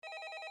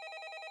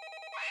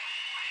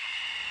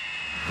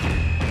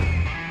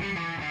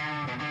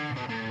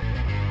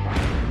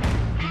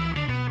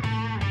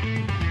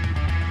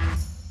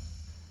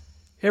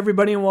Hey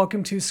everybody, and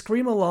welcome to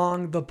Scream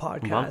Along, the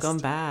podcast. Welcome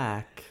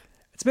back.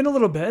 It's been a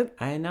little bit.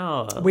 I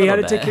know. We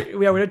had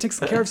to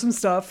take care of some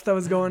stuff that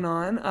was going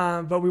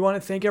on, but we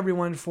want to thank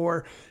everyone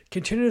for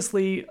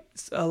continuously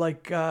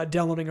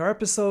downloading our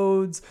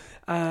episodes,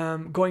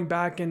 going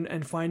back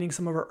and finding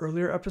some of our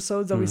earlier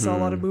episodes that we saw a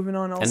lot of movement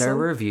on. Also, and our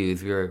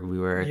reviews. We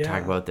were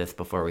talking about this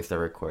before we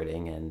started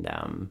recording,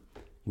 and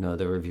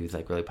the reviews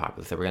really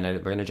popular. So we're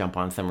gonna jump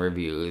on some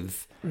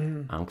reviews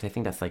because I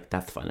think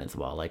that's fun as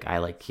well. Like I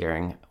like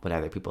hearing what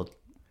other people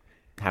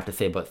have to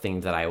say about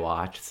things that I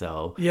watch.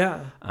 So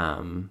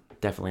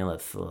definitely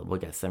we'll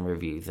get some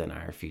reviews in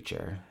our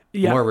future.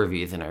 Yeah. More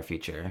reviews in our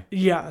future.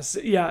 Yes,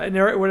 yeah. And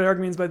what Eric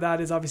means by that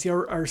is obviously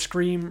our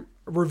Scream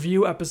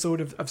review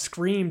episode of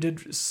Scream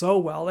did so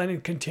well, and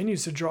it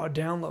continues to draw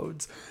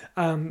downloads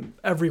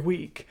every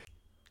week.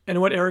 And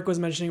what Eric was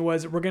mentioning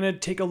was we're going to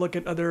take a look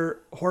at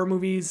other horror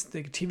movies,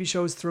 the TV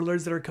shows,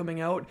 thrillers that are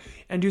coming out,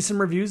 and do some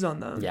reviews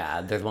on them.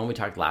 Yeah, there's one we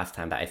talked last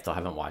time that I still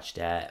haven't watched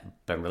yet,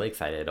 but I'm really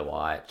excited to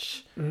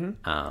watch.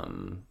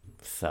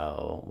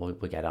 So we'll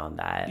get on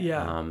that.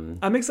 Yeah,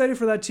 I'm excited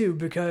for that too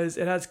because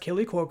it has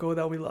Kaylee Cuoco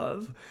that we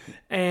love,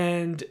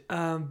 and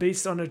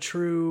based on a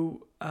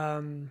true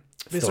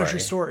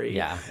story.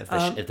 Yeah, it's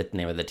the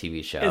name of the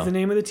TV show. It's the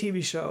name of the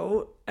TV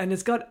show, and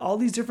it's got all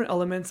these different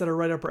elements that are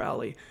right up our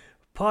alley.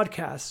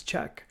 Podcast,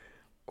 check.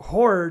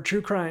 Horror,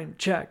 true crime,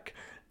 check.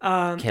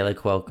 Kaylee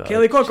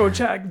Cuoco,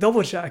 check.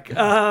 Double check.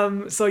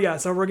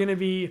 So we're gonna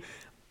be.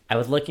 I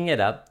was looking it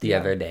up the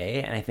other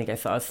day, and I think I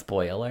saw a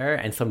spoiler,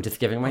 and so I'm just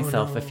giving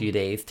myself a few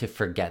days to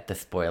forget the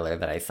spoiler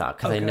that I saw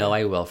because I know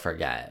I will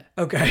forget.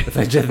 Okay.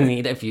 So I just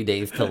need a few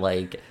days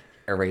to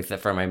erase it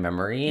from my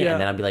memory, and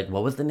then I'll be like,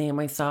 what was the name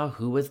I saw?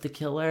 Who was the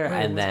killer?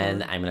 I'm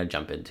gonna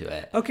jump into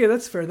it. Okay,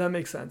 that's fair. That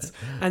makes sense.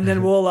 And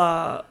then we'll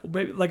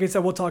like I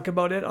said, we'll talk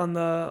about it on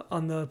the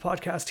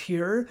podcast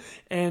here,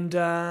 and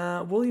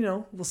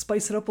we'll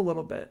spice it up a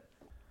little bit.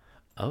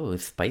 Oh,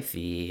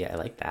 spicy. I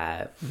like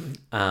that.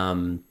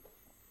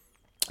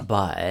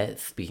 But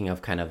speaking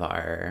of kind of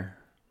our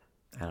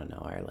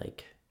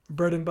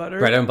bread and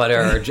butter,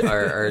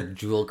 our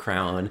jewel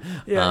crown.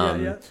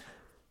 Yeah.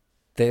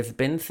 There's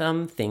been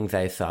some things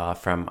I saw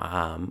from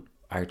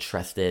our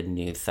trusted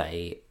news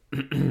site,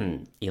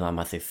 Elon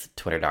Musk's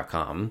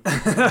Twitter.com,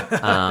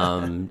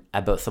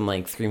 about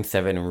some Scream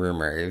 7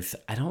 rumors.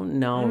 I don't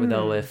know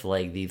though if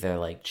these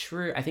are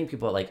true. I think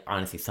people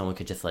honestly someone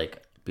could just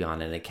be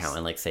on an account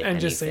and say anything.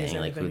 Just say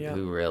anything,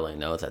 who really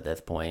knows at this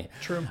point.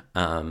 True.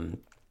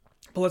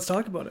 But let's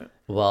talk about it.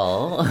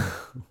 Well,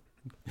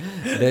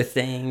 they're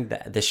saying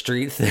that the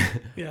streets,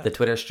 the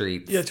Twitter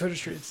streets. Yeah, Twitter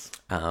streets.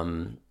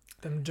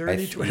 Them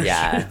dirty Twitter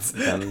streets.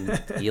 Them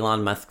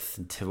Elon Musk's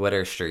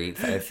Twitter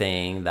streets are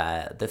saying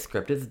that the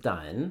script is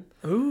done.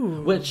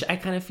 Ooh. Which I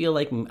kind of feel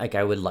I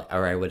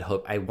would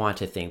hope, I want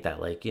to think that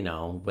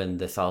when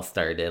this all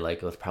started,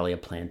 it was probably a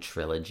planned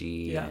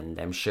trilogy, and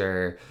I'm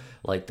sure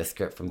the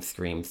script from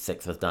Scream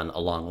 6 was done a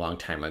long, long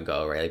time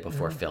ago, right?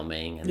 Before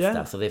filming and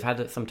stuff. So they've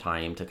had some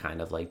time to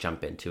kind of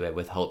jump into it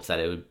with hopes that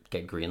it would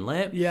get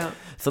greenlit. Yeah.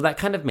 So that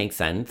kind of makes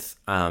sense.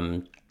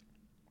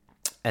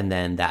 And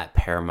then that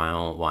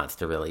Paramount wants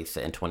to release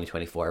it in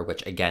 2024,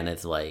 which again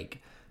is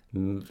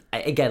I'm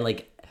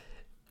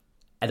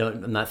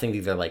not saying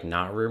these are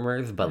not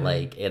rumors, but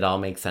it all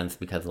makes sense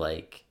because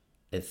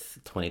it's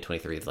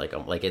 2023 is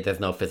there's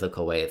no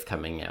physical way it's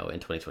coming out in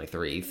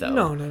 2023. So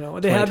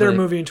no, they had their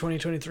movie in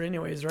 2023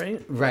 anyways,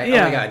 right? Right.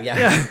 Yeah. Oh my god,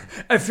 yeah.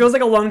 It feels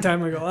like a long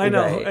time ago. I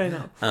know. Right. I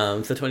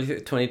know. So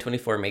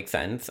 2024 makes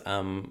sense.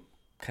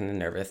 Kind of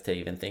nervous to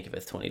even think if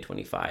it's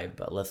 2025,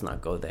 but let's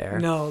not go there.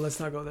 No, let's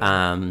not go there.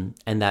 And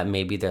that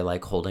maybe they're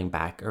holding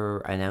back or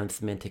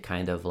announcement to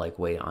kind of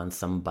wait on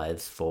some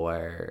buzz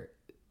for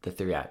the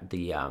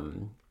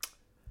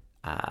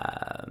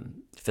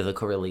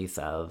physical release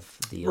of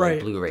the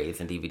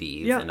Blu-rays and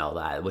DVDs and all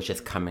that, which is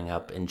coming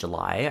up in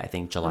July. I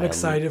think July. I'm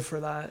excited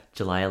for that.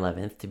 July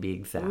 11th to be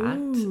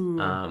exact.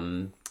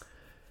 Ooh.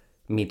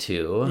 Me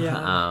too.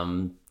 Yeah.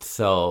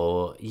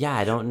 So yeah,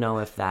 I don't know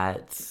if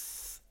that's.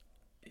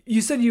 You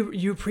said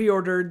you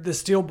pre-ordered the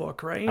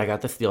Steelbook, right? I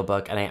got the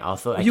Steelbook, and I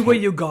also...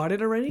 you got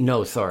it already?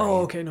 No, sorry.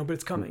 Oh, okay, no, but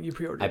it's coming. You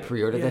pre-ordered it. I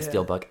pre-ordered the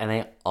Steelbook, and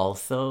I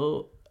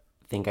also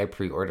think I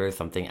pre-ordered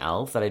something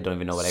else that I don't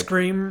even know what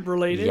Scream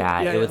related?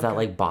 Yeah, it was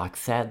that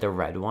box set, the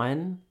red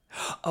one.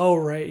 Oh,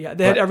 right, yeah.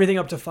 They had everything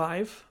up to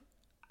 5?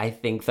 I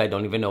think so. I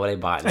don't even know what I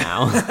bought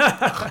now.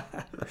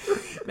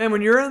 Man,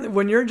 when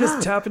you're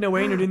just tapping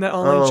away and you're doing that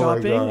online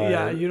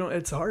shopping, you don't.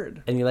 It's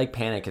hard. And you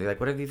panic because you're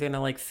what are these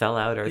gonna sell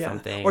out or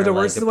something? Or the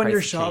worst is when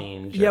you're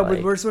shopping. Yeah, the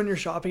worst is when you're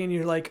shopping and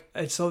you're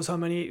it shows how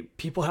many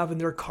people have in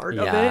their cart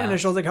of it, and it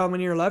shows how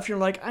many are left.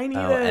 You're I need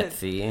it.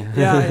 Etsy.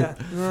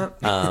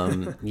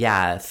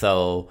 Yeah.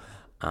 So.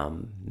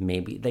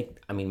 Maybe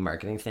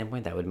marketing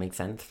standpoint that would make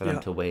sense for them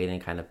to wait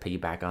and kind of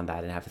piggyback on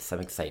that and have some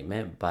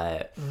excitement,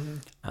 but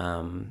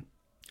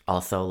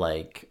also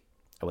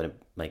I wouldn't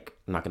I'm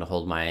not gonna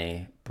hold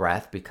my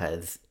breath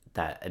because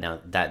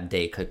that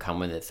day could come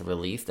when it's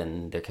released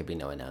and there could be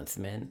no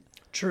announcement.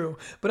 True.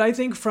 But I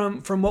think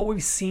from what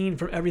we've seen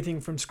from everything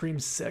from Scream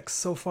 6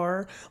 so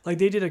far, like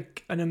they did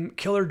a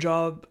killer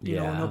job, you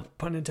know, no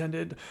pun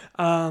intended,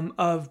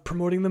 of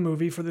promoting the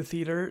movie for the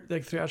theater,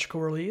 like theatrical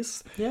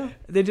release. Yeah.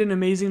 They did an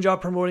amazing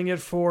job promoting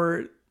it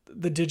for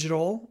the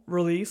digital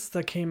release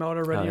that came out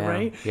already,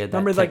 right? Yeah,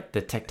 remember like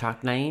the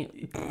TikTok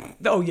night?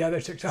 Oh yeah,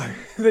 the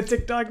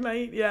TikTok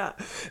night, yeah.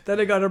 That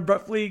it got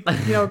abruptly,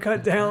 you know,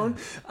 cut down.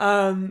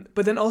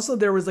 But then also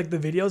there was like the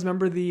videos,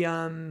 remember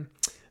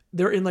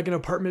they're in like an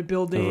apartment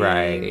building,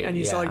 right? And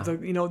you saw like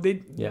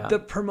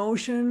the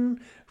promotion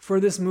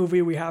for this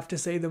movie. We have to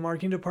say the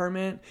marketing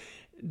department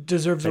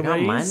deserves a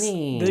raise.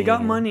 Money. They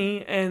got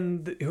money,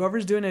 and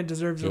whoever's doing it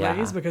deserves a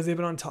raise because they've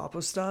been on top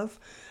of stuff.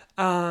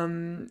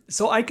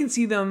 So I can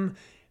see them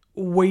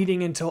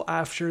waiting until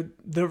after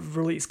the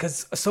release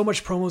because so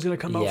much promo is going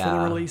to come out for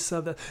the release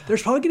of the.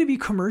 There's probably going to be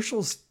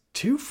commercials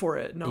too for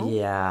it. No,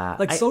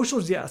 like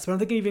socials, yes, but I'm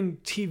thinking even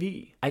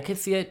TV. I could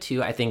see it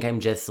too. I think I'm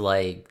just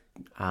like.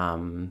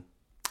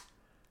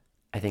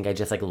 I think I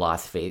just like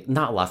lost faith.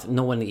 Not lost.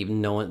 No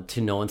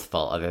one's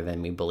fault other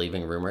than me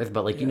believing rumors.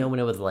 But like you know when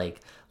it was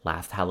like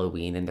last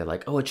Halloween and they're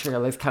like, oh, a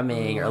trailer's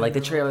coming, or like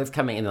the trailer's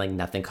coming, and like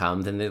nothing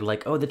comes, and they're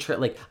like, oh,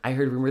 like I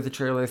heard rumors the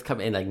trailer's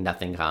coming, and like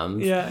nothing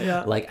comes.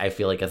 Yeah. Like I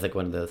feel like it's like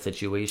one of those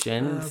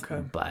situations.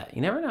 Okay. But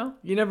you never know.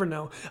 You never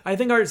know. I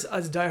think as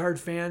diehard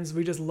fans,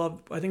 we just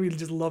love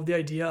the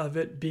idea of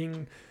it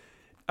being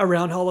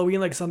around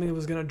Halloween, like something that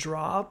was going to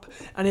drop.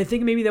 And I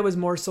think maybe that was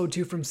more so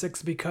too from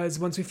 6 because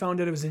once we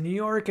found out it was in New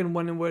York and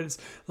when it was,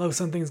 like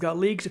some things got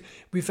leaked,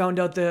 we found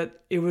out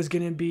that it was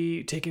going to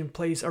be taking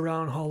place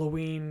around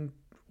Halloween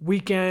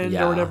weekend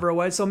or whatever it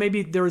was. So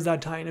maybe there was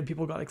that tie-in and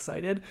people got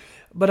excited.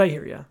 But I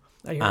hear you.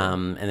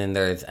 And then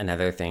there's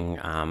another thing,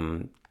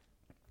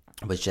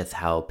 was just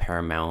how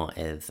Paramount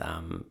is,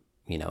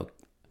 you know,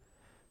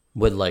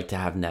 would like to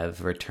have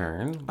Neve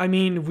return. I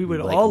mean, we would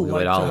all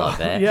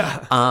love it.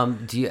 Yeah.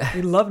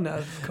 We love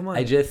Neve. Come on.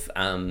 I just,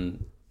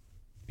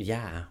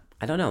 yeah.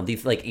 I don't know.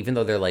 These, like, even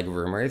though they're like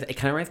rumors, it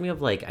kind of reminds me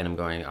of like, and I'm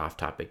going off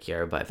topic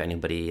here, but if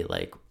anybody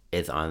like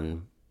is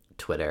on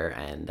Twitter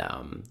and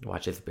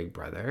watches Big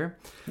Brother,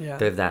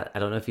 there's that, I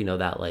don't know if you know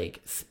that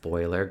like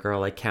Spoiler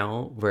Girl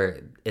account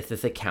where it's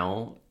this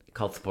account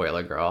called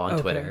Spoiler Girl on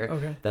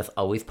Twitter that's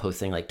always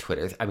posting like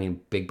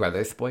Big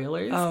Brother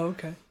spoilers. Oh,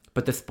 okay.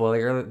 But the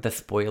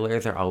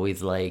spoilers are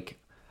always like,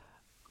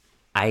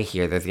 I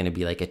hear there's going to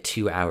be like a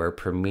 2-hour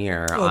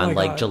premiere on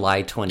like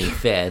July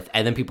 25th.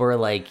 And then people are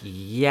like,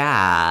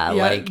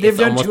 like it's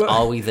almost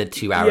always a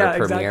 2-hour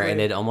premiere. And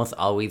it almost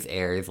always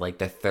airs like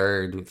the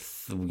third,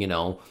 you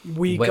know,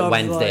 week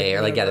Wednesday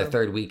or like, the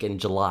third week in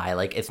July.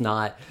 Like it's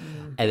not,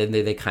 and then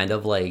they kind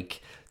of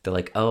like, they're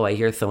like, oh, I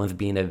hear someone's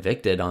being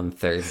evicted on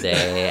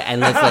Thursday.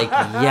 And it's like,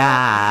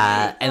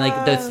 and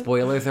like the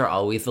spoilers are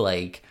always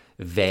like,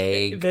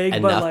 vague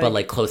enough but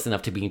like close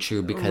enough to being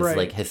true because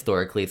like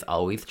historically it's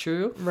always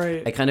true.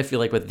 Right. I kind of feel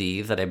like with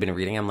these that I've been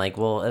reading, I'm like,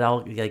 well, it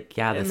all like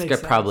the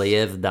script probably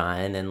is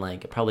done and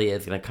like it probably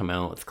is gonna come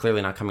out. It's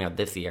clearly not coming out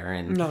this year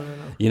and no.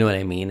 You know what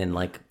I mean? And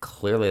like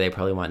clearly they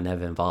probably want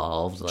Neve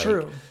involved. Like,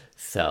 true.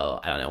 So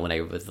I don't know. When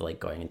I was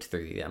like going into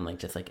 3D, I'm like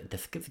just like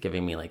this is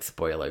giving me like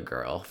Spoiler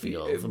Girl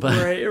feels. But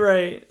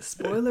right.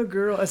 Spoiler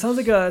Girl. It sounds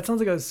like a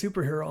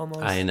superhero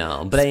almost. I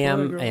know, but I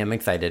am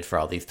excited for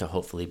all these to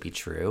hopefully be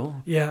true.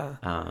 Yeah.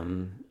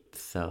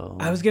 So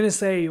I was gonna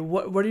say,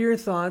 what are your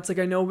thoughts? Like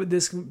I know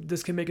this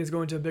can make us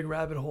go into a big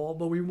rabbit hole,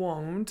 but we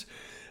won't.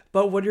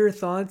 But what are your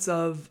thoughts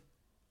of?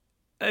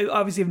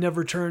 Obviously, if Neve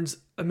returns,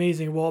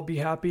 amazing. We'll all be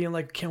happy and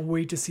like can't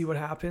wait to see what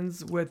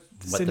happens with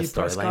Sidney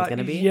Prescott. What the storyline's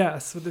gonna be?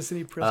 Yes, with the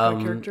Sidney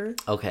Prescott character.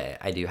 Okay,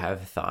 I do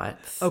have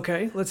thoughts.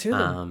 Okay, let's hear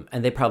them.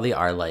 And they probably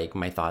are like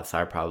my thoughts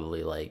are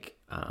probably like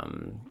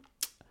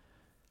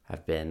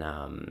have been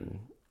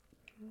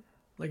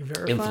like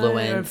verified?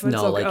 Influenced.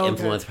 No, like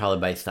influenced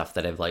probably by stuff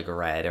that I've like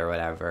read or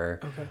whatever.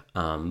 Okay.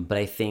 But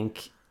I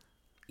think.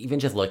 Even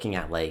just looking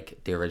at like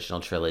the original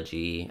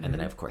trilogy and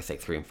then of course like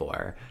 3 and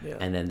 4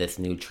 and then this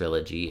new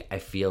trilogy, I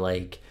feel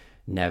like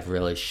Neve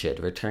really should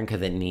return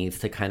because it needs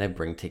to kind of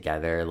bring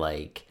together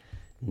like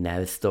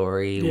Neve's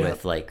story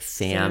with like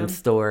Sam's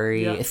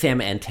story,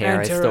 Sam and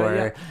Tara's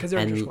story.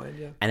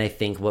 And I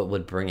think what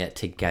would bring it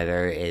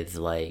together is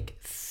like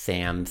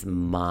Sam's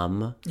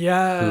mom,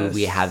 who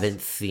we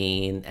haven't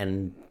seen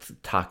and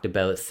talked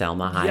about,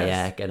 Selma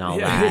Hayek and all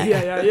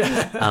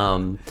that.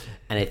 And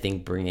I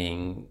think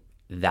bringing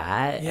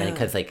that and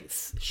because like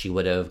she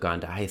would have gone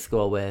to high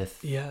school with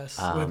Neve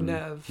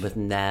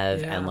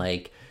and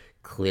like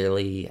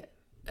clearly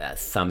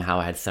somehow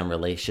had some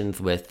relations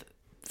with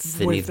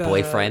Sydney's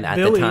boyfriend at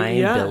the time,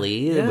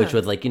 Billy, which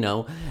was like, you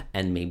know,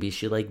 and maybe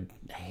she like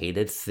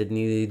hated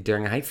Sydney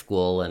during high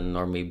school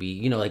or maybe,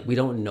 you know, like we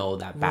don't know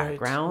that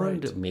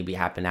background. Maybe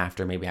happened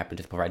after, maybe happened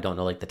just before. I don't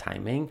know like the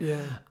timing.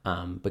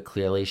 But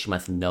clearly she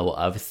must know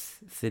of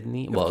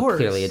Sydney. Well,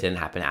 clearly it didn't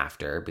happen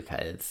after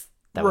because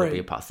that would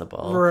be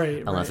possible.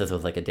 Unless this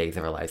was like a Days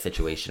of Her Life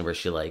situation where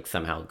she like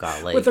somehow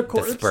got like the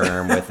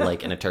sperm with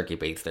like in a turkey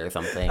baster or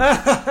something.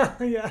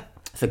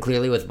 So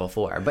clearly it was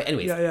before. But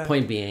anyways, Yeah.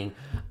 point being,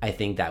 I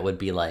think that would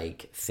be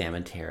like Sam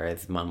and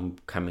Tara's mom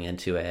coming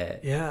into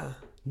it. Yeah.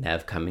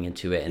 Neve coming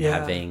into it and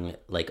having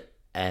like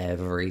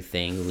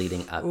everything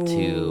leading up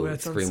to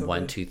Scream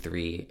 1, 2,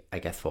 3, I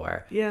guess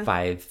 4,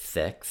 5,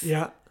 6.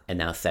 Yeah. And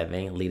now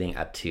 7, leading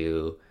up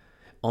to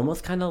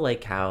almost kind of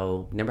like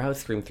how, remember how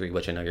Scream 3,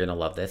 which I know you're going to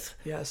love this.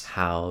 Yes.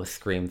 How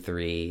Scream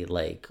 3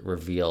 like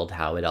revealed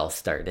how it all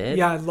started.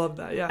 Yeah, I love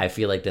that. Yeah. I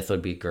feel like this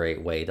would be a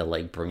great way to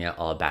like bring it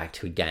all back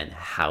to again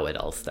how it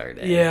all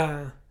started.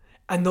 Yeah.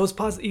 And those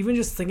even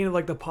just thinking of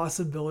like the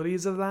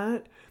possibilities of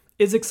that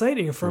is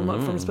exciting from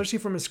especially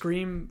from a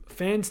Scream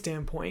fan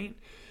standpoint.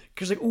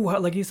 Because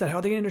like you said, how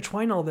are they going to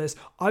intertwine all this?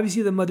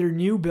 Obviously, the mother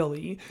knew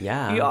Billy.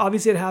 Yeah.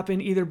 Obviously, it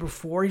happened either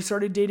before he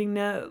started dating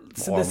the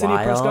Sidney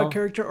Prescott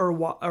character, or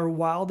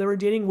while they were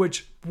dating,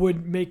 which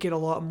would make it a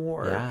lot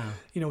more,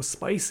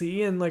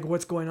 spicy and like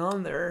what's going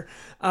on there.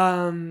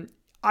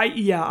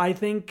 I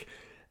think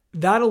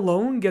that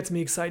alone gets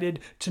me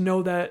excited to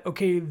know that,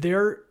 okay,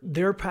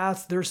 their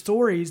paths, their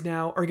stories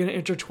now are going to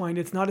intertwine.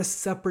 It's not a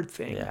separate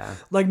thing. Yeah.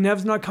 Like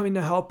Nev's not coming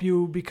to help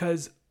you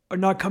or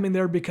not coming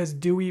there because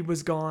Dewey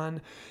was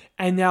gone.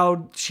 And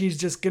now she's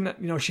just going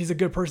to, she's a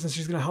good person.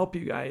 She's going to help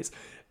you guys.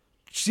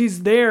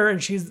 She's there,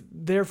 and she's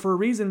there for a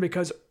reason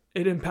because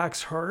it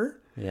impacts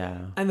her. Yeah.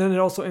 And then it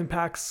also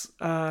impacts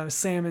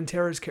Sam and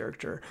Tara's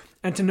character.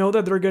 And to know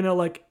that they're going to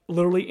like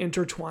literally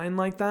intertwine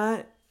like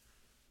that,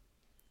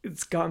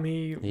 it's got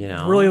me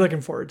really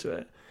looking forward to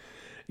it.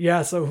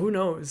 Yeah. So who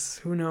knows?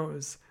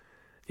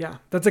 Yeah.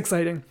 That's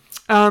exciting.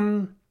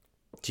 Do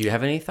you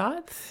have any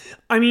thoughts?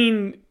 I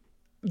mean,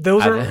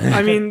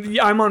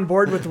 I'm on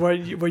board with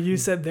what you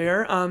said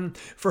there.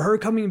 For her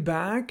coming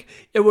back,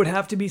 it would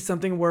have to be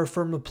something where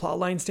from a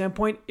plotline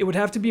standpoint, it would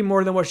have to be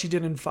more than what she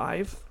did in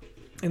 5.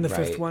 In the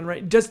fifth one,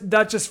 right?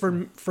 Just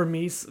for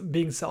me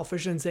being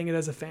selfish and saying it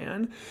as a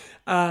fan.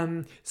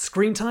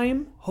 Screen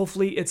time,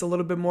 hopefully it's a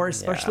little bit more,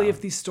 especially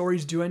if these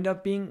stories do end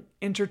up being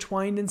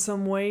intertwined in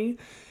some way.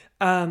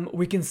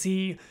 We can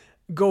I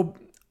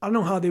don't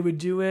know how they would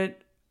do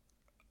it,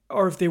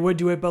 or if they would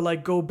do it, but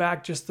like go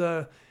back just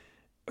to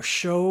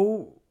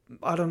show,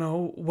 I don't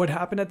know what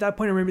happened at that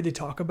point, or maybe they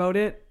talk about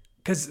it.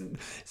 Because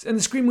in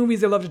the Scream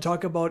movies, they love to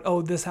talk about,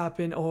 this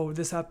happened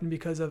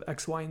because of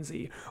X, Y, and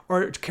Z.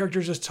 Or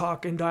characters just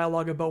talk in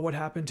dialogue about what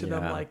happened to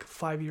them like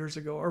 5 years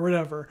ago or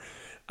whatever.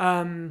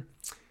 So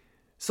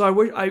I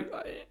wish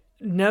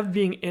Neve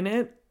being in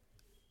it,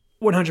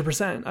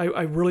 100%.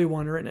 I really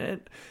want her in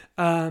it.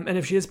 And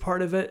if she is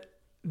part of it,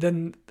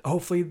 then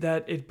hopefully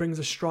that it brings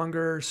a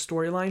stronger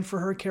storyline for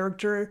her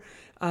character.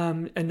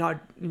 And not,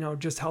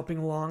 just helping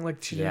along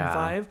like she did in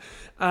 5.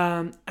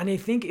 And I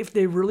think if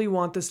they really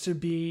want this to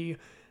be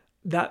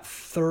that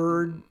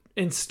third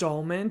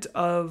installment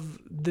of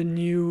the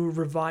new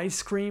revised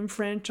Scream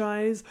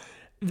franchise,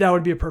 that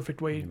would be a perfect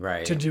way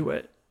to do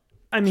it.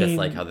 I mean, just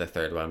like how the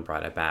third one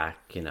brought it back,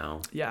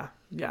 Yeah.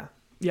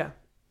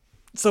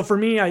 So for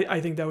me,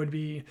 I think that would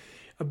be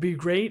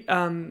great.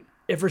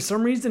 If for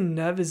some reason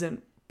Neve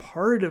isn't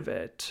part of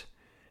it,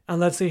 and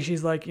let's say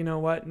she's like,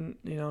 no,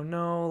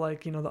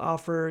 like, the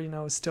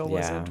offer, still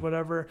wasn't,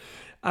 whatever.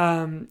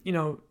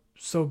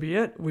 So be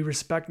it. We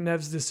respect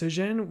Neve's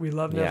decision. We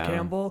love Neve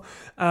Campbell.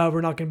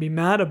 We're not going to be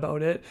mad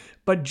about it.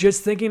 But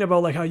just thinking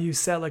about like how you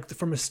said, like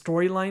from a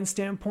storyline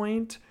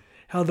standpoint,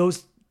 how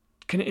those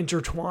can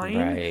intertwine.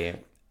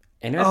 Right.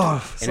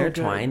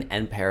 Intertwine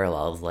and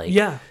parallels. Like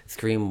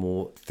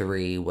Scream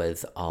 3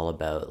 was all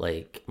about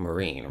like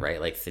Maureen, right?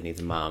 Like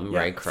Sydney's mom,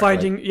 right?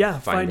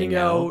 Finding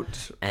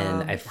out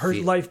and her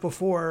life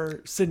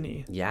before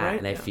Sydney. Yeah, right?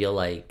 And I feel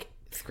like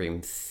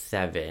Scream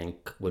 7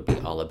 would be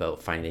all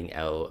about finding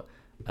out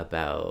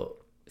about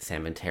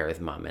Sam and Tara's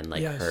mom and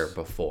like her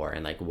before,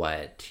 and like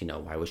what,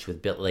 why was she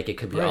with Bill? Like it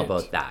could be all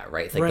about that,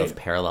 right? It's like those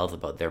parallels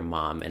about their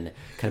mom, and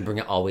kind of bring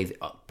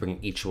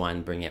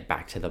it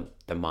back to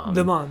the mom.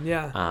 The mom,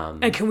 yeah.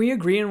 And can we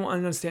agree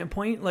on a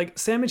standpoint? Like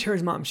Sam and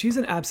Tara's mom, she's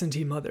an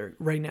absentee mother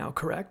right now,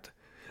 correct?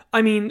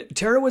 I mean,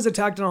 Tara was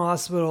attacked in a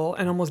hospital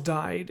and almost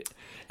died.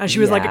 And she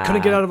was like,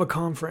 couldn't get out of a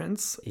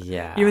conference.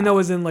 Yeah. Even though it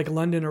was in like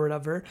London or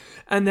whatever.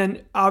 And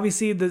then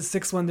obviously the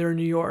sixth one, they're in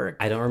New York.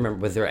 I don't remember.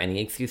 Was there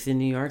any excuse in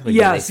New York? Like,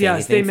 yes.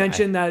 They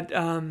mentioned that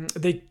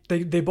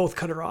they both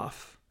cut her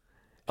off.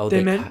 Oh,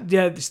 they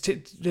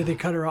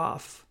cut her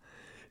off.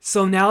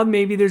 So now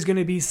maybe there's going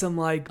to be some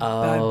like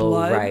bad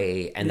blood.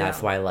 Right. And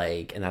that's why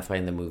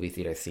in the movie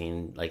theater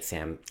scene, like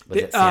Sam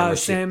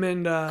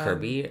and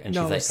Kirby? And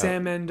she's like,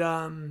 Sam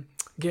and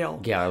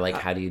Gail. Yeah, or like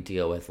how do you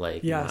deal with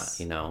like,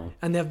 and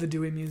they have the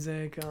Dewey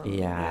music.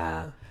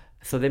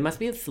 So they must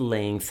be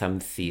laying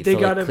some seeds. They so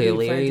gotta like,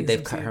 clearly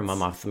they've cut her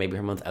mom off, so maybe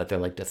her mom's out there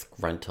like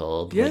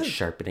disgruntled, like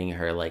sharpening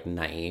her like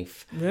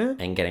knife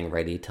and getting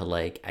ready to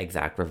like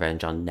exact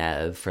revenge on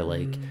Neve for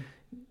like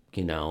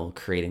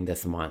creating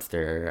this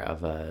monster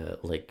of a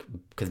like,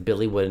 because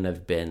Billy wouldn't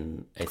have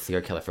been a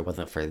serial killer if it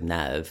wasn't for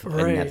Neve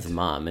and Neve's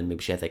mom, and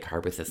maybe she has like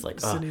harbors this like,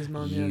 Sydney's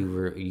mom,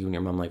 you and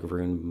your mom like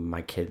ruined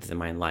my kids and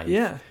my life.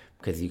 Yeah.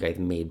 because you guys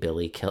made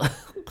Billy kill.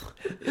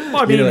 Well,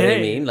 I mean, you know what hey.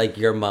 I mean? Like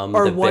your mom,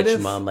 Or the what bitch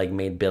if- mom, like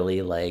made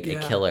Billy like Yeah.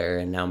 a killer,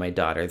 and now my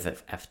daughter's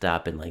effed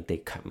up, and like they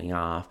cut me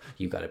off.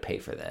 You got to pay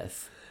for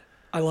this.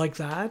 I like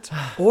that.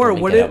 Or Let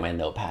me what get if out my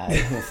notepad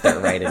and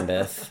start writing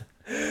this.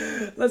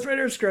 let's write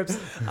our scripts.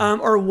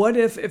 Or what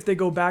if they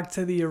go back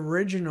to the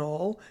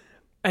original,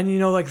 and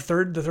like the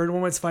third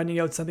one was finding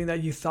out something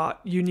that you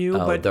thought you knew,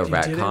 Oh, but the you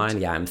retcon.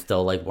 didn't. Yeah, I'm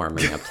still like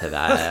warming up to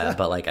that.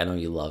 But like, I know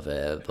you love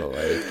it. But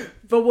like,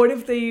 But what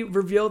if they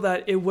reveal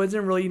that it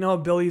wasn't really,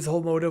 Billy's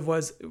whole motive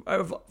was,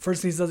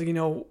 first he says,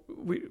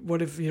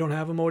 what if you don't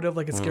have a motive?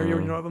 Like, it's scary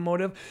when you don't have a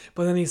motive.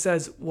 But then he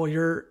says, well,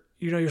 your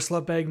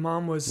slutbag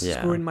mom was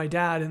screwing my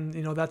dad. And,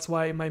 that's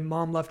why my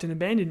mom left and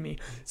abandoned me.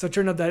 So it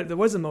turned out that there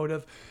was a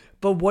motive.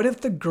 But what if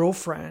the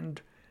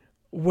girlfriend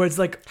was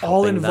like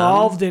all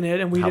involved in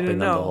it and we helping didn't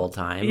them know the whole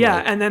time? Yeah.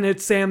 Like, And then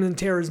it's Sam and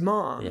Tara's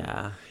mom.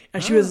 yeah.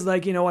 And she was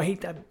like, I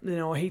hate that,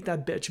 I hate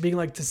that bitch, being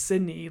like to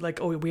Sydney,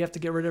 like, oh, we have to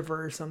get rid of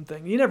her or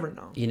something. You never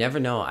know. You never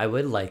know. I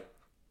would like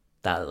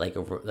that. Like,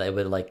 I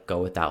would like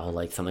go with that whole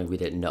like something we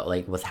didn't know,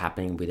 like was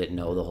happening. We didn't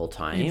know the whole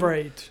time.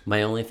 Right.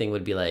 My only thing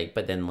would be like,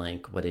 but then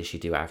like, what did she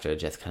do after?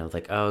 Just kind of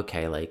like, oh,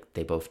 okay, like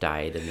they both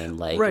died, and then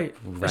like Right.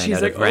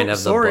 ran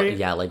out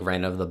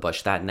of the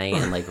bush that night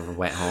and like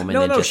went home.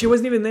 And No, she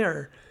wasn't even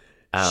there.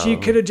 She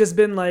could have just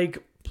been like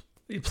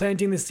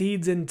planting the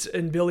seeds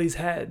in Billy's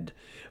head.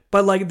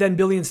 But like then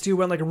Billy and Stu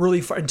went like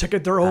really far and took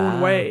it their own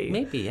way.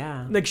 Maybe,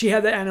 yeah. Like she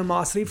had the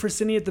animosity for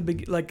Sydney at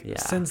the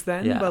since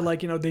then, yeah. but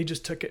like they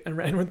just took it and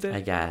ran with it.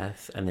 I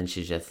guess, and then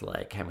she's just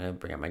like, I'm gonna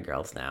bring out my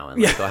girls now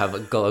and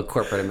like, go a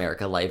corporate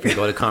America life and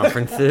go to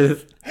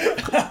conferences.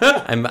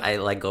 I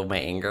let go of my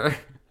anger.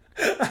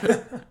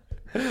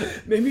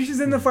 Maybe she's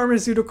in the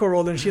pharmaceutical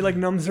world and she like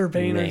numbs her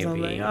pain or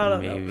something. I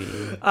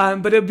don't know.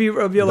 But it'd be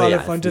a lot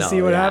of fun to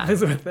see what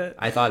happens with it.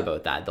 I thought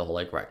about that, the whole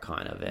like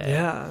retcon of it.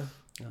 Yeah.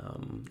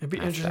 It'd be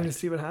interesting to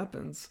see what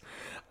happens.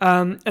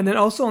 And then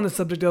also on the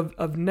subject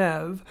of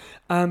Neve,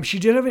 she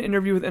did have an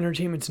interview with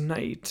Entertainment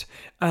Tonight.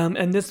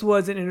 And this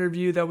was an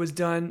interview that was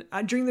done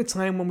during the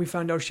time when we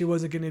found out she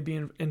wasn't going to be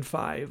in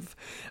 5.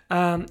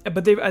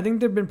 But I think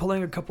they've been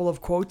pulling a couple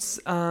of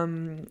quotes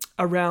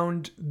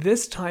around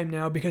this time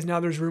now, because now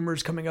there's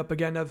rumors coming up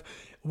again of,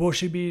 will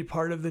she be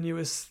part of the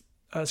newest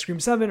Scream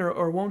 7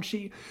 or won't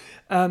she?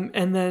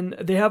 And then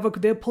they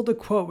pulled a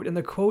quote, and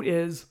the quote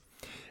is,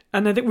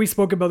 and I think we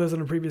spoke about this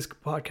in a previous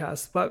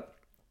podcast, but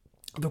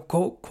the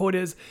quote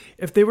is,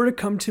 if they were to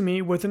come to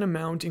me with an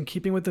amount in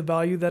keeping with the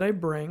value that I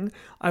bring,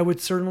 I would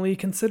certainly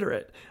consider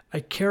it. I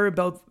care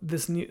about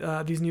these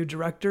new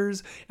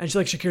directors, and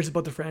she cares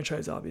about the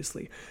franchise,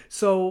 obviously.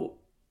 So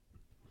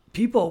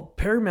people,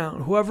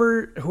 Paramount,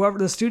 whoever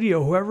the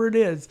studio, whoever it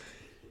is,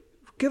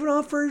 give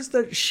offers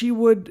that she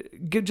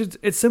would give.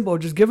 It's simple.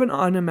 Just give an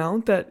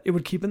amount that it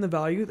would keep in the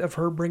value of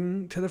her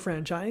bringing to the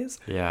franchise.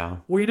 Yeah.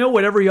 Well,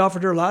 whatever you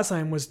offered her last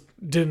time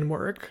didn't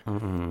work.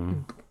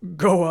 Mm-hmm.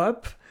 Go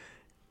up,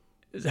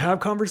 have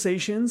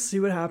conversations,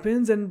 see what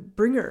happens, and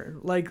bring her.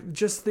 Like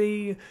just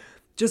the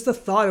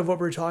thought of what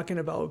we're talking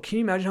about. Can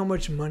you imagine how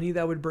much money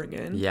that would bring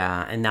in?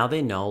 Yeah, and now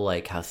they know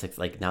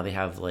now they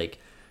have like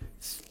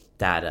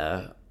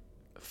data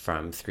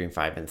from Scream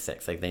 5 and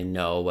 6. Like they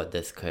know what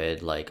this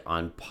could like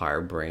on par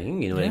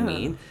bring, you know what I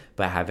mean?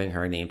 But having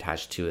her name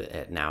attached to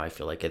it now, I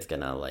feel like it's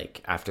gonna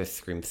like, after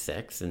Scream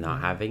 6 and not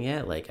having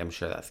it, like I'm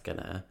sure that's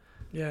gonna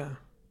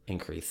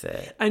increase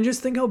it. And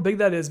just think how big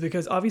that is,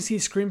 because obviously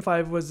Scream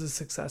 5 was a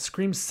success.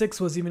 Scream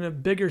 6 was even a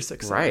bigger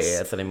success. Right,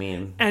 that's what I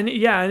mean. And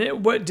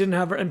what didn't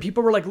have her, and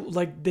people were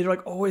like they're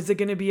like, oh, is it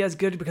going to be as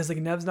good because like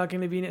Neve's not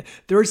going to be in it?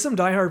 There were some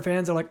diehard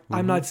fans that are like,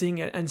 I'm not seeing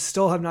it, and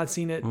still have not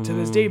seen it to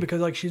this day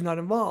because like she's not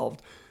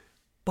involved.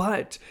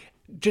 But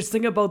just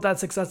think about that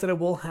success that it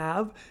will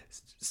have.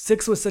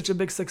 6 was such a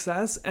big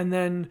success, and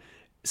then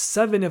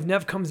 7, if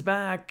Neve comes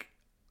back,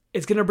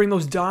 it's going to bring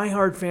those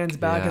diehard fans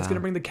back. Yeah. It's going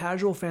to bring the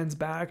casual fans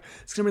back.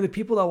 It's going to bring the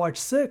people that watch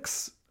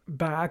 6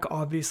 back,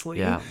 obviously.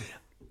 Yeah.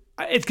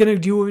 It's going to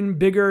do even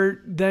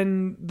bigger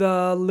than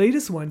the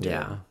latest one did.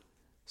 Yeah.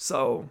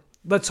 So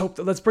let's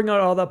bring out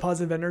all that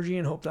positive energy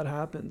and hope that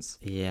happens.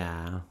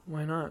 Yeah.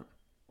 Why not?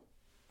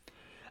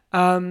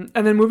 And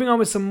then moving on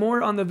with some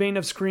more on the vein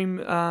of Scream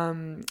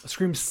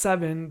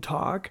 7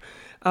 talk.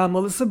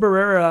 Melissa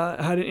Barrera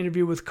had an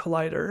interview with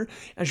Collider,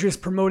 and she was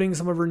promoting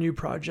some of her new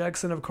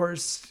projects. And of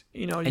course,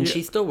 and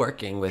she's still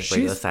working with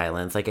Radio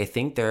Silence. Like I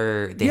think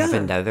they have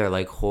another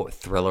like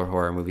thriller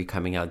horror movie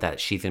coming out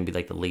that she's gonna be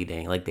like the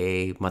leading. Like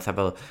they must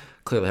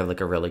clearly have like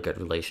a really good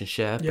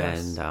relationship.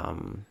 Yes.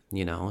 And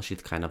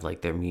she's kind of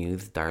like their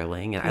muse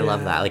darling, and I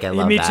love that. Like I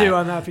love that. Me too.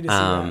 I'm happy to see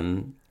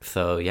that.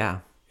 So yeah.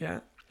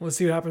 We'll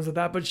see what happens with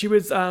that. But she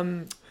was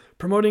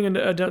promoting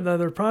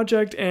another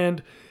project,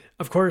 and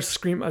of course,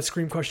 a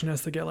Scream question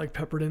has to get like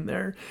peppered in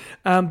there.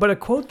 But a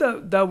quote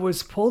that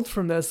was pulled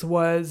from this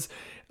was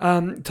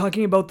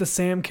talking about the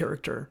Sam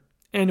character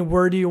and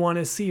where do you want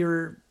to see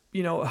her,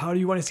 how do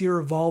you want to see her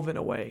evolve in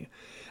a way?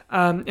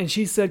 And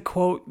she said,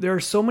 quote, "There are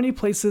so many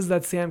places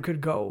that Sam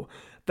could go.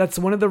 That's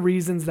one of the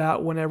reasons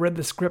that when I read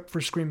the script for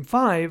Scream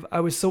 5,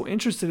 I was so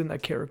interested in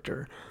that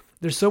character.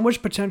 There's so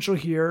much potential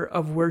here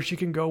of where she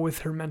can go with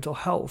her mental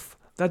health.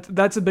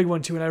 That's a big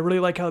one too. And I really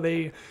like how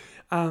they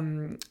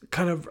went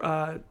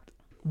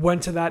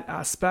to that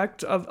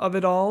aspect of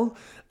it all,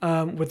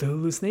 with the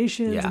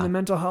hallucinations and the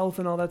mental health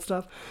and all that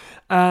stuff.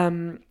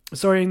 And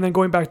then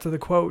going back to the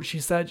quote, she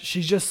said,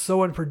 she's just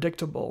so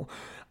unpredictable.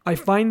 I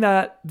find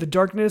that the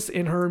darkness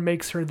in her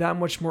makes her that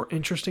much more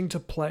interesting to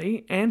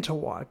play and to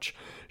watch.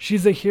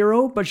 She's a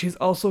hero, but she's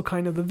also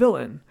kind of the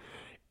villain.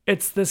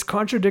 It's this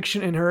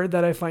contradiction in her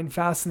that I find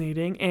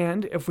fascinating,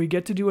 and if we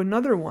get to do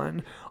another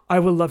one, I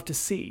would love to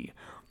see.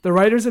 The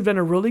writers have done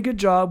a really good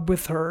job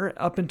with her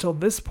up until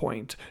this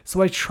point,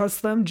 so I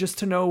trust them just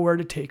to know where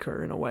to take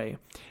her in a way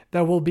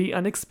that will be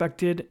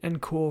unexpected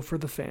and cool for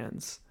the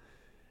fans.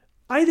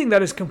 I think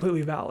that is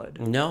completely valid.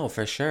 No,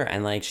 for sure.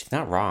 And like, she's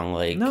not wrong.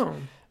 Like, no.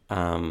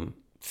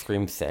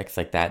 Scream 6,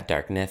 like that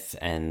darkness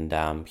and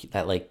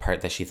that like part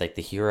that she's like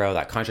the hero,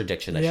 that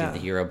contradiction that she's the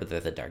hero, but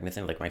there's a darkness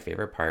in, like, my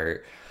favorite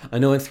part. I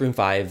know in Scream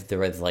 5 there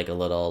was like a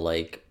little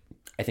like,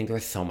 I think there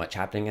was so much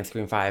happening in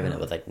Scream 5 and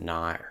it was like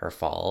not her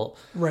fault.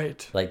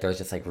 Right. Like there was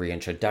just like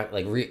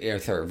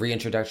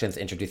reintroductions,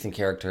 introducing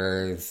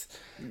characters.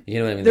 You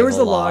know what I mean? There was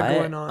a lot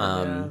going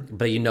on.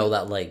 But you know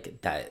that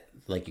like that,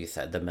 like you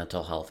said, the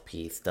mental health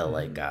piece, the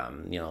like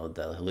you know,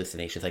 the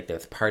hallucinations, like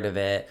there's part of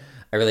it.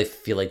 I really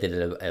feel like they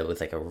did it was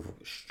like a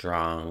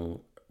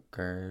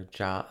stronger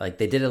job. Like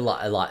they did a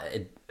lot.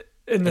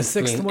 In the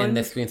sixth one? In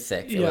the Scream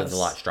 6, it was a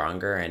lot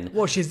stronger. And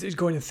well, she's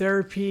going to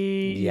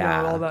therapy, you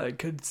know, all that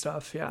good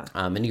stuff,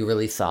 and you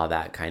really saw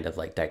that kind of,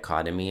 like,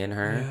 dichotomy in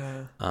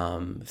her.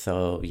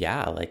 So,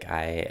 yeah, like,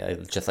 I,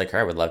 just like her,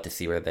 I would love to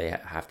see where they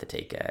have to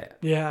take it.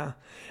 Yeah.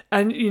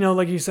 And, you know,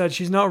 like you said,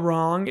 she's not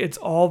wrong. It's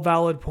all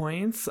valid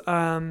points.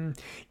 Even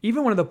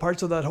one of the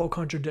parts of that whole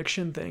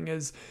contradiction thing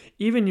is,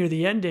 even near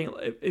the ending,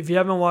 if you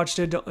haven't watched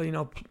it, you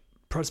know,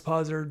 press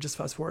pause or just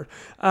fast forward.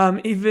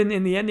 Even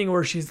in the ending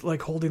where she's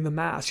like holding the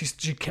mask,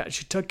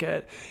 she took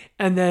it,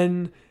 and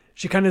then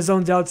she kind of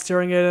zones out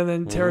staring at it, and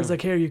then Tara's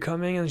like, "Hey, are you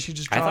coming?" And she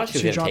just drops, I thought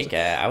she was gonna take it.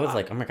 I was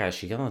like, "Oh my gosh,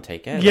 she gonna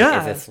take it?"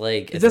 Yeah.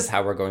 Like, is this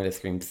how we're going to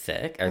Scream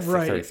 6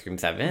 or Scream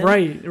 7?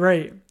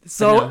 Right.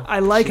 So no, I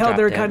like how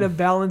they're kind of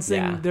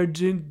balancing. They're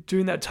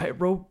doing that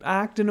tightrope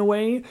act in a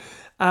way,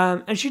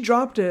 and she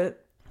dropped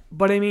it,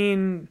 but I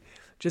mean,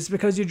 just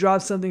because you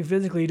drop something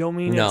physically don't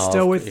mean it's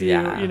still with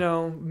you, you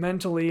know,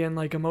 mentally and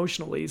like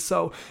emotionally.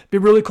 So it'd be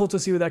really cool to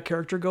see where that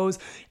character goes.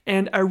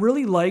 And I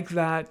really like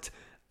that,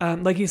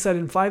 like you said,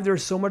 in 5,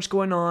 there's so much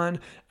going on.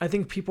 I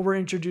think people were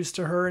introduced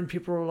to her and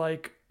people were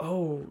like,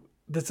 oh,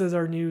 this is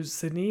our new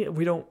Sydney.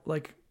 We don't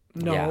like,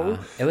 no. Yeah.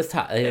 It was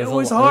tough. It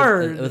was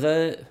hard.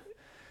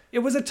 It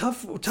was a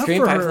tough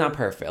Scream for 5's her. not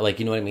perfect. Like,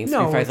 you know what I mean?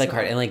 Scream 5's like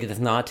hard. And like, it's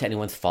not to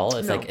anyone's fault.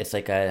 It's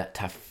like a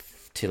tough,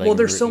 like, well,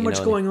 there's so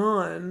much going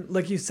on,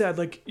 like you said,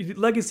 like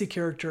legacy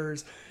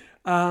characters,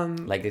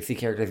 legacy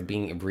characters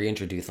being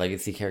reintroduced,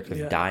 legacy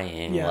characters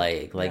dying,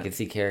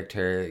 legacy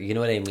character, you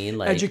know what I mean,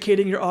 like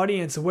educating your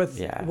audience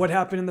with what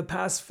happened in the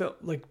past,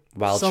 like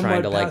while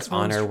trying to like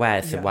honor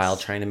Wes, while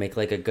trying to make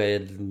like a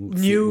good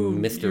new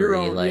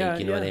mystery,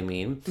 you know what I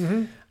mean.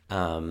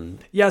 So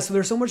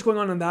there's so much going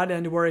on that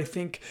end where I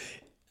think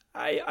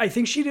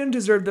she didn't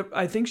deserve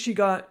I think she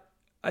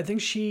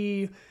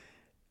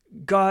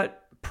got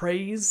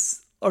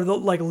praise, or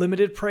like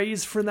limited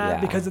praise for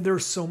that, because there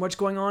was so much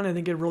going on. I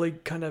think it really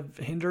kind of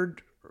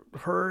hindered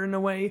her in a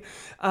way.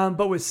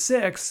 But with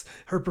 6,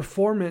 her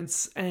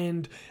performance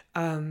and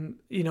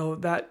you know,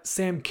 that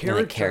Sam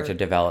character, like character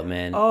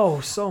development.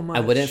 Oh, so much. I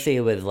wouldn't say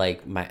it was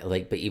like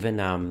but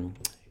even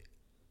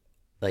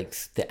like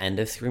the end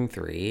of Scream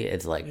 3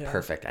 is like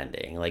perfect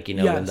ending. Like, you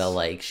know, when the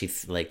like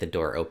she's like the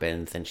door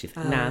opens and she's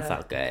it's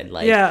not good.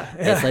 Like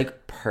it's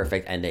like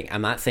perfect ending.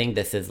 I'm not saying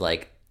this is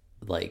like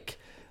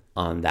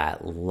on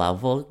that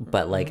level,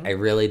 but like I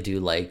really do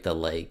like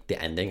the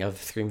ending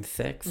of Scream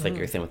 6, like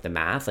you're saying with the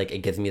mask. Like it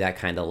gives me that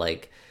kind of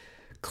like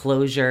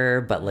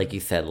closure, but like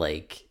you said,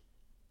 like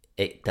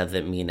it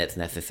doesn't mean it's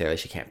necessarily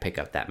she can't pick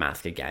up that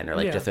mask again, or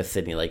like just with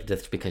Sydney, like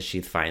just because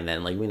she's fine,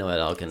 then like we know it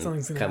all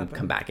can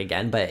come back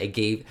again. But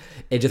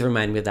it just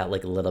reminded me of that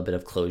like little bit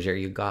of closure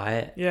you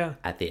got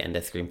at the end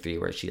of Scream 3,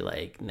 where she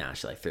like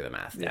threw the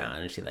mask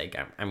down and she's like,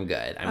 I'm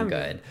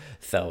good.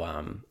 So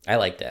I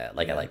liked it.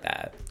 Like I like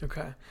that.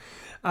 Okay.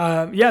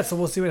 So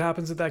we'll see what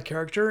happens with that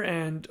character,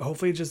 and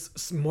hopefully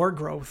just more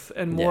growth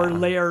and more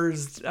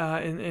layers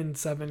in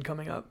 7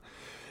 coming up.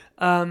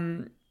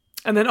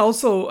 And then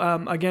also,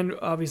 again,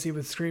 obviously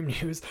with Scream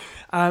news,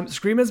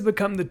 Scream has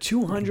become the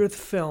 200th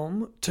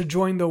film to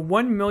join the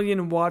 1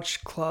 million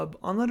watch club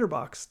on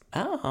Letterboxd.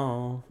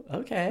 Oh,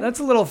 okay. That's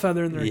a little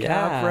feather in their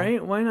cap,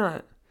 right? Why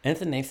not? And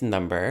it's a nice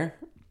number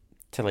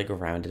to like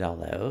round it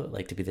all out,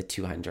 like to be the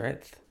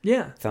 200th.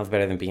 Yeah. Sounds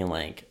better than being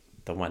like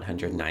the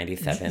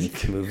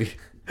 197th movie.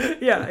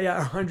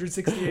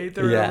 168th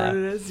or whatever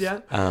it is.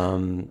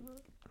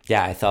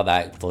 I saw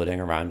that floating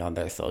around on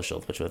their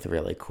socials, which was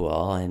really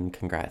cool, and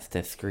congrats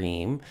to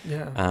Scream.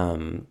 A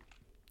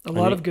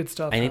lot of good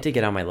stuff. I need to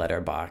get on my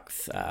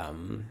Letterboxd. I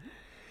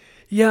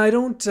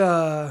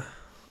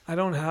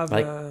don't have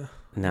like,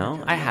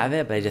 No, I have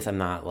it, but I'm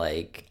not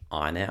like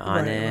on it.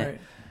 Right.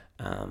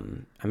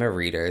 I'm a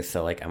reader,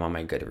 so like I'm on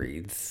my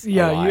Goodreads a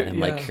Yeah, lot. I'm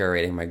like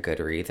curating my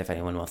Goodreads if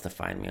anyone wants to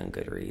find me on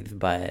Goodreads.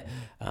 But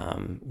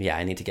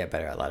I need to get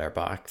better at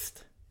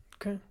Letterboxd.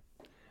 Okay,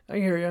 I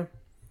hear you.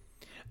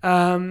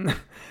 And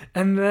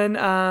then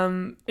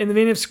in the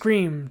vein of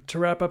Scream, to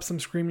wrap up some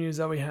Scream news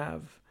that we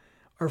have,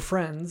 our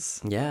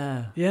friends.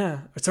 Yeah.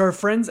 So our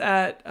friends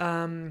at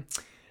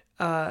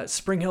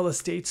Spring Hill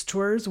Estates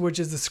Tours, which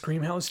is the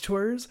Scream House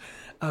tours.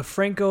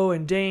 Franco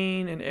and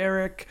Dane and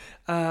Eric,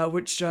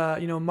 which,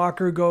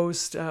 Mocker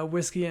Ghost,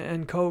 Whiskey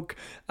and Coke,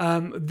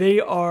 they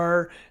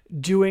are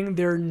doing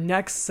their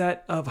next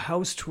set of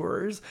house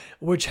tours,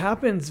 which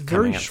happens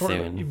very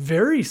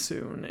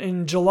soon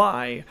in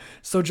July.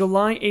 So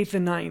July 8th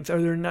and 9th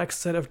are their next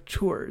set of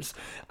tours.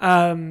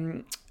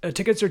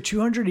 Tickets are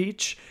 $200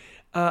 each,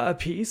 a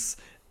piece.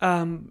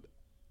 An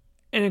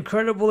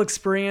incredible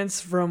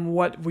experience from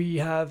what we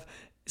have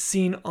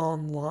seen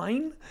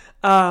online,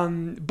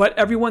 but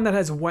everyone that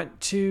has went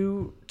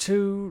to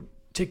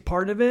take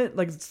part of it,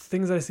 like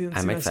things that I see.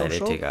 I'm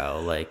excited to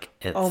go. Like,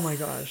 oh my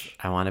gosh,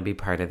 I want to be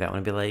part of it. I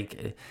want to be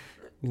like,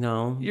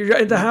 you're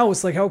in the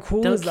house. Like, how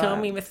cool is that? Don't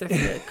kill me, Mr.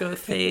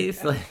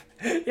 Ghostface.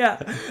 Like, yeah,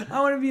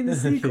 I want to be in the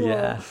sequel.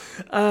 Yeah.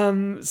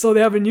 So they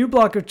have a new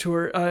block of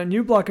tours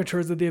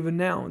that they've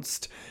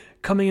announced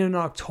coming in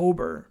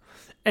October.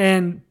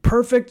 And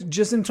perfect,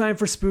 just in time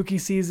for spooky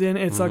season.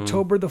 It's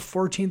October the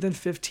 14th and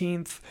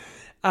 15th.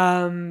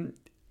 Can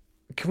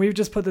we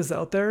just put this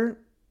out there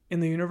in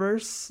the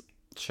universe?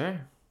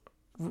 Sure.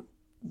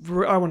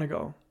 I want to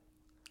go.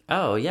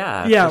 Oh,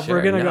 yeah. Yeah, for sure.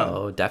 we're going to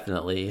go.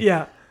 Definitely.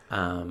 Yeah.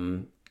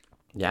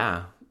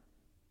 Yeah.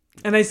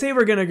 And I say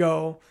we're going to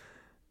go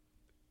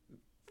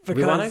because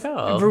we want to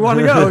go. We want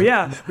to go,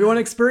 yeah. We want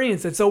to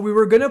experience it. So we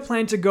were going to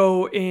plan to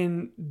go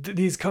in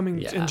these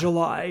coming in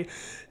July.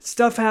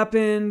 Stuff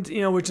happened,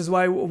 which is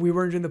why we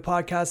weren't doing the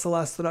podcast the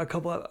last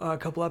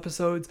couple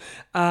episodes.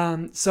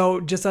 So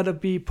just had to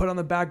be put on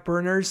the back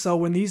burner. So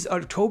when these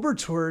October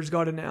tours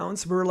got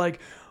announced, we were like,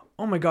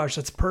 oh my gosh,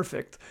 that's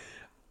perfect.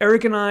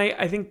 Eric and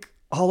I think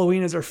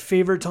Halloween is our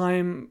favorite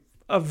time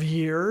of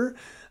year.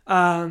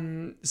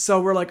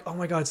 So we're like, oh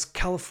my God, it's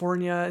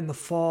California in the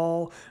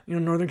fall,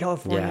 Northern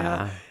California.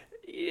 Yeah.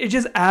 It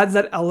just adds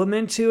that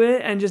element to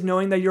it, and just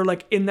knowing that you're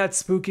like in that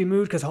spooky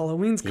mood because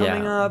Halloween's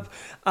coming up.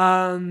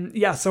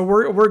 So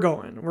we're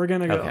going. We're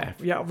gonna go. Okay.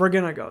 Yeah, we're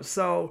gonna go.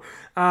 So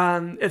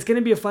it's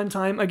gonna be a fun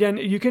time. Again,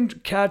 you can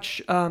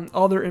catch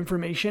all their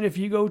information if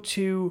you go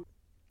to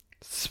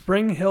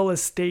Spring Hill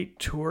Estate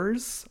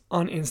Tours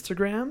on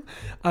Instagram.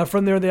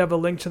 From there, they have a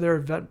link to their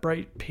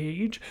Eventbrite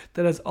page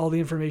that has all the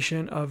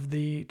information of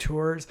the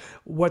tours,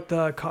 what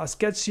the cost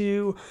gets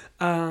you,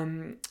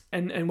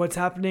 and what's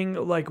happening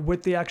like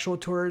with the actual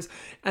tours.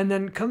 And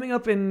then coming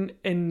up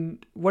in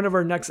one of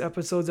our next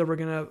episodes that we're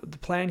gonna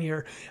plan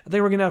here, I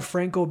think we're gonna have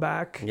Franco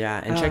back. Yeah,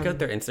 and check out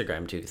their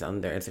Instagram too, because on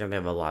their Instagram they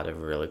have a lot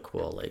of really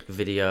cool like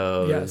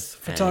videos,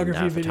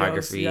 photography,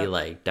 videos.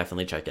 Like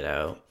definitely check it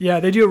out. Yeah,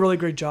 they do a really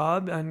great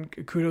job, and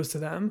kudos to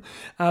them.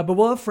 But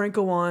we'll have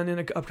Franco on in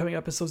upcoming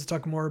episodes to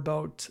talk more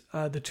about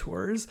the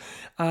tours.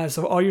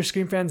 So all your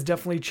Scream fans,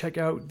 definitely check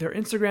out their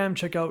Instagram,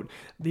 check out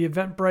the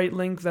Eventbrite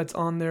link that's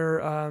on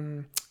their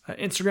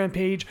Instagram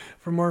page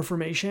for more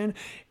information.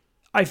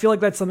 I feel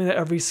like that's something that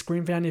every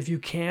Scream fan, if you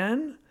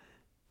can,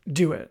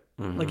 do it.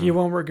 Like, you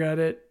won't regret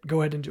it.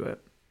 Go ahead and do it.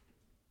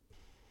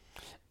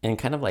 And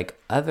kind of like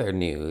other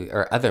news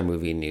or other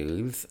movie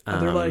news.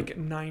 Other like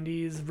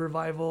 90's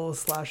revival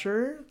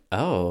slasher.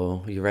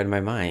 Oh, you read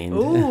my mind.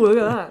 Oh, look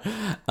at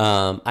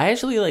that. I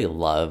actually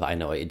love I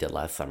Know What You Did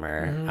Last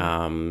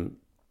Summer.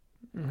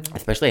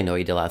 Especially I Know What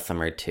You Did Last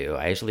Summer too.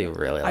 I actually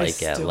really like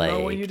it. I still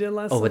know what you did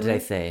last summer. Oh, what did I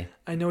say?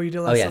 I Know What You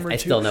Did Last summer too. I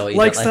still know what you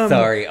did last summer.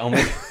 Sorry. Oh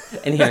my.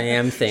 And here I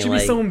am saying Should be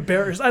so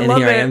embarrassed. I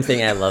am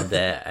saying I loved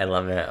it. I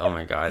love it. Oh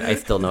my God. I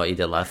still know what you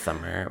did last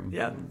summer.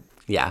 Yeah.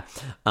 Yeah.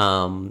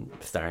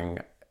 Starring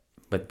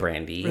with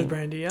Brandy.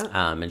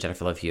 And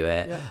Jennifer Love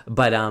Hewitt. Yeah.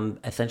 But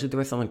essentially there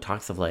was some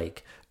talks of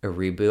like a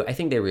reboot. I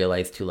think they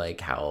realized too like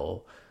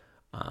how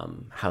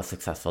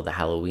successful the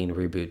Halloween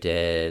reboot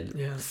did,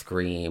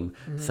 Scream.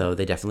 So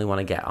they definitely want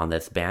to get on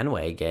this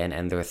bandwagon.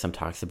 And there was some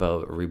talks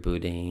about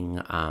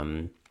rebooting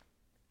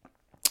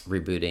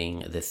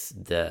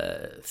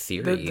the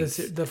series,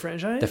 the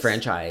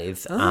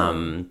franchise.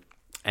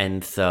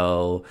 And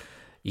so.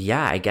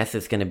 Yeah, I guess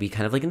it's going to be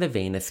kind of like in the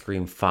vein of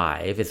Scream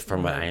 5 is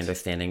from what I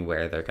understanding,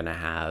 where they're going to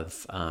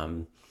have,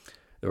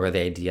 or the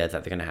idea is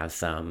that they're going to have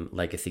some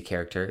legacy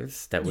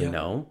characters that we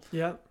know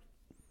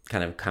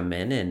kind of come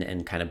in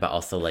and kind of, but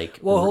also like...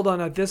 Well, hold on.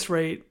 At this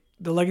rate,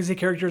 the legacy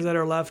characters that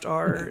are left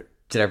are...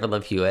 Jennifer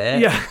Love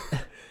Hewitt? Yeah.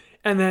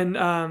 And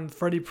then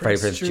Freddie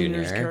Prinze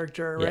Jr.'s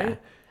character, right? Yeah.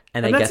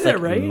 And I guess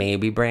like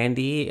maybe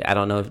Brandy. I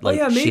don't know if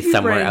like she's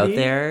somewhere Brandy out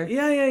there.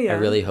 Yeah. I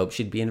really hope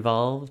she'd be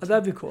involved. Oh,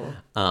 that'd be cool.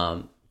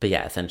 But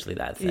yeah, essentially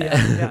that's it.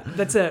 Yeah,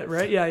 that's it,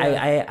 right? Yeah.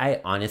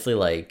 I honestly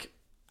like,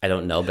 I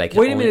don't know, but I can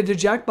Wait a minute, did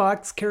Jack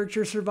Black's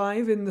character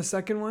survive in the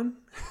second one?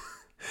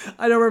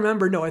 I don't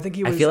remember. No, I think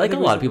he was. I feel like a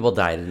lot of people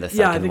died in the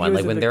second one.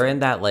 Like when they're in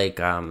that like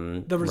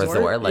the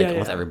resort, like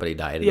almost everybody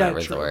died in that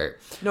resort.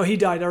 No, he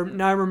died.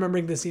 Now I'm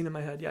remembering the scene in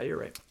my head. Yeah, you're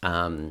right.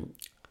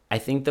 I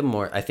think the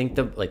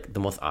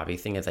most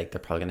obvious thing is like they're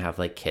probably gonna have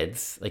like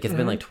kids. Like it's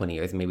been like 20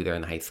 years, maybe they're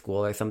in high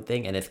school or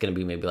something, and it's gonna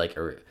be maybe like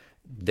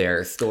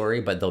their story,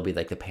 but they'll be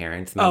like the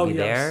parents maybe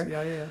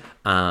there.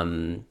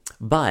 Yeah.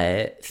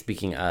 But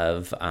speaking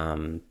of,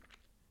 so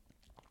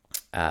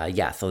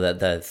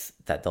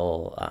that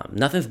they'll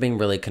nothing's being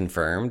really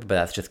confirmed, but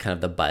that's just kind of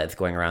the buzz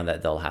going around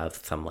that they'll have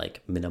some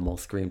like minimal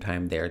screen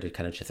time there to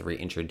kind of just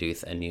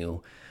reintroduce a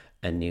new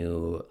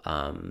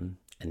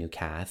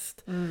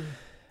cast.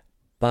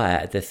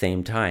 But at the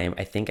same time,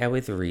 I think I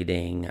was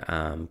reading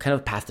kind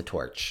of Pass the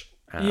Torch.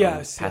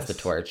 Pass the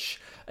Torch.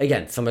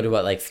 Again, similar to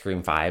what like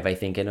Scream 5, I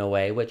think, in a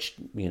way, which,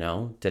 you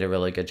know, did a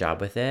really good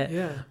job with it.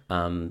 Yeah.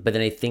 But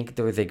then I think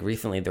there was like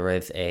recently there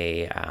was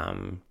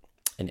an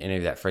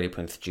interview that Freddie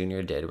Prinze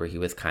Jr. did where he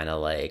was kind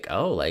of like,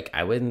 oh, like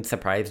I wasn't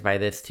surprised by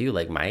this too.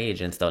 Like my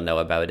agents don't know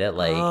about it.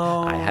 Like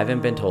I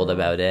haven't been told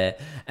about it.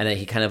 And then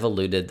he kind of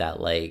alluded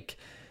that like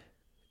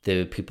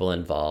the people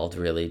involved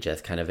really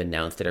just kind of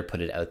announced it or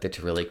put it out there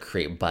to really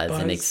create buzz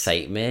and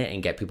excitement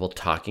and get people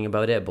talking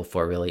about it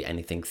before really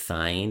anything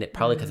signed.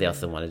 Probably because they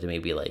also wanted to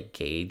maybe like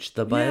gauge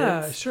the buzz.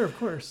 Yeah, sure, of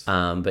course.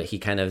 But he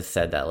kind of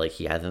said that like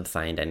he hasn't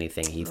signed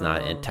anything. He's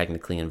not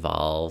technically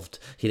involved.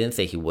 He didn't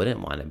say he wouldn't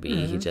want to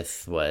be. He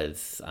just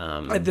was.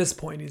 At this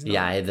point, he's not.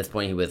 Yeah, at this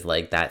point, he was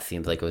like, that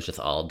seems like it was just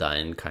all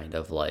done kind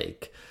of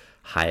like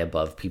high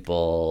above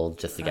people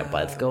just to get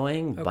buzz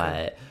going. Okay.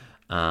 But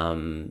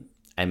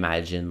I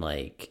imagine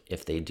like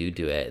if they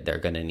do it, they're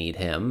gonna need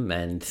him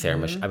and Sarah.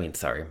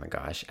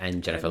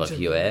 And Jennifer Love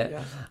Hewitt.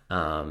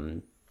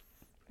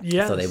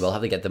 Yeah. So they will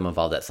have to get them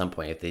involved at some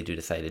point if they do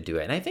decide to do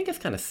it. And I think it's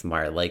kind of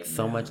smart. Like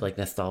so much like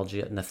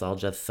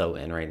nostalgia's so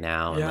in right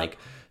now, and like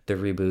the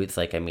reboots.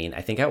 Like I mean,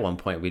 I think at one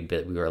point we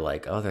were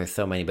like, oh, there's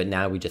so many, but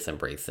now we just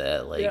embrace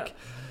it. Like,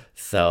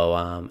 so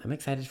I'm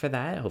excited for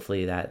that.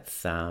 Hopefully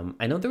that's.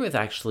 I know there was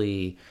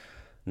actually,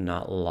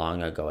 not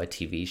long ago, a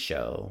TV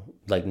show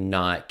like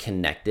not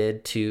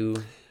connected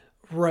to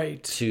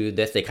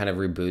this. They kind of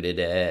rebooted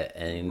it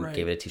and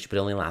gave it a TV show, but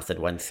it only lasted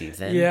one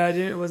season.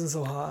 It wasn't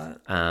so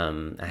hot.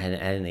 I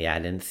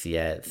didn't see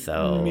it,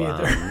 so me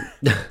either.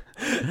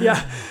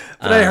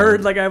 But I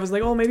heard, like, I was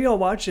like, oh, maybe I'll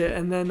watch it,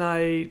 and then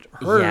I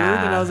heard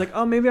and I was like,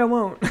 oh, maybe I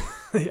won't.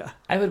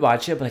 I would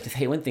watch it, but I just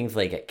hate when things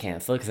like get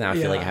canceled because now I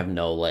feel like I have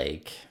no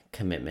like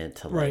commitment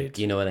to like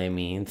you know what I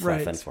mean, so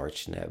that's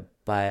unfortunate.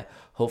 But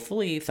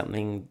hopefully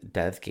something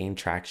does gain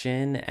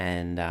traction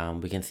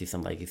and we can see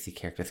some legacy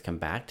characters come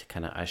back to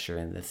kind of usher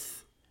in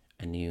this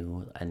a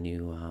new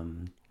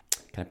kind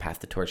of pass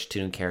the torch to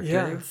new characters.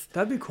 Yeah,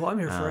 that'd be cool. I'm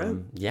here for it.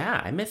 Yeah,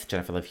 I miss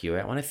Jennifer Love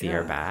Hewitt. I want to see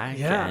her back.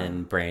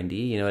 And Brandy,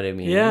 you know what I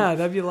mean? Yeah,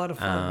 that'd be a lot of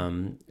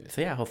fun. So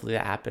yeah, hopefully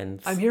that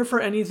happens. I'm here for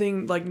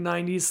anything like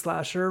 90s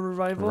slasher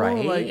revival.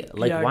 Right?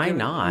 Why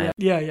not?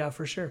 Yeah,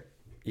 for sure.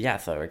 Yeah,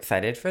 so we're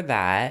excited for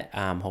that.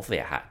 Hopefully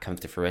it comes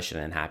to fruition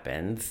and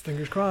happens.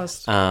 Fingers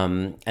crossed.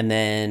 And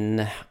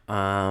then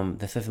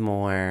this is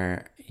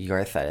more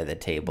your side of the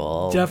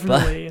table.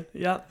 Definitely,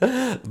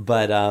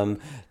 But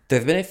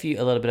there's been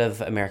a little bit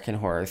of American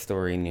Horror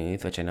Story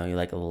news, which I know you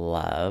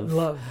love.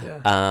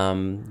 Yeah.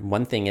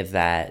 One thing is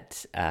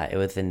that it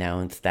was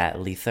announced that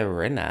Lisa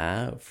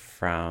Rinna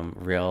from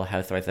Real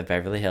Housewives of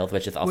Beverly Hills,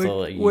 which is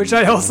also which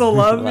I also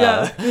love.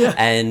 Yeah.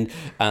 And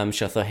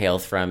she also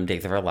hails from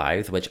Days of Our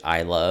Lives, which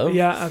I love.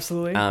 Yeah,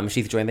 absolutely.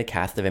 She's joined the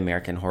cast of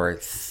American Horror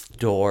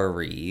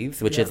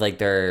Stories, which is like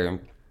they're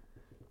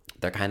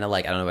kind of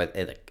like, I don't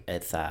know,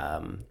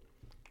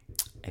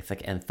 it's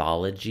like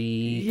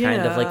anthology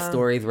kind of like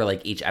stories where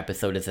like each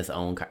episode is its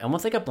own,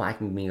 almost like a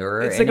Black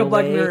Mirror. It's like a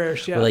Black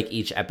Mirror-ish, where like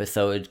each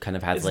episode kind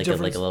of has like a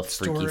little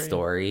freaky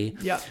story.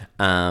 Yeah.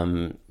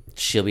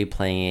 She'll be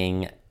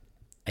playing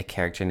a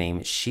character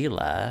named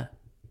Sheila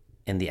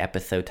in the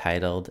episode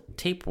titled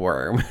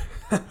Tapeworm.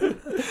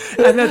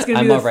 And that's gonna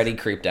be I'm already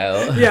creeped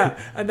out. Yeah,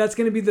 and that's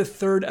gonna be the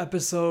third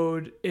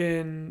episode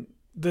in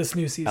this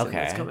new season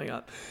that's coming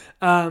up.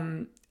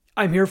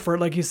 I'm here for it,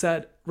 like you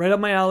said, right up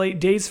my alley.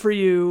 Days for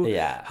you,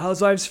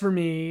 Housewives for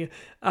me.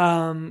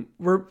 I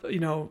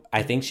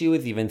think she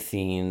was even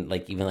seen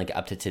like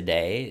up to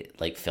today,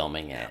 like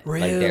filming it.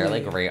 Really? Like they're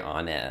like right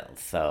on it.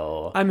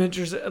 So I'm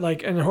interested.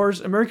 Like in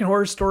American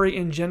Horror Story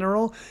in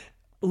general,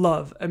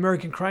 love.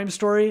 American Crime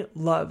Story,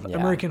 love.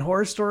 American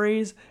Horror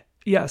Stories,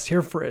 yes,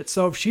 here for it.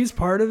 So if she's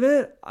part of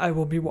it, I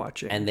will be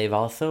watching. And they've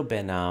also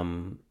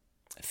been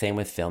same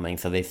with filming.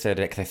 So they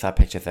started, because I saw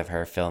pictures of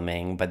her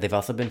filming, but they've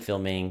also been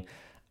filming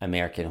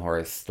American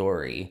Horror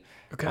Story,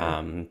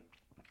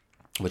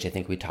 which I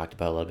think we talked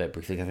about a little bit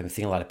briefly, because I've been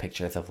seeing a lot of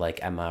pictures of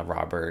like Emma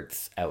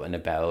Roberts out and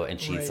about, and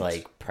she's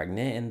like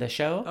pregnant in the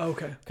show.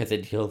 Because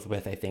it deals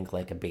with, I think,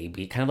 like a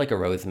baby, kind of like a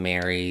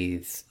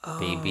Rosemary's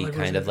Baby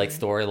kind of like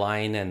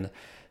storyline, and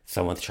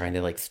someone's trying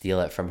to like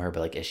steal it from her, but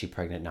like, is she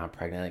pregnant, not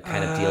pregnant, like,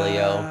 kind of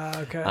dealio.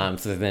 Okay.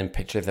 So there's been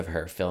pictures of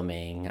her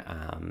filming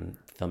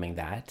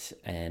that,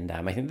 and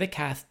I think the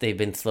cast, they've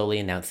been slowly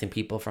announcing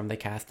people from the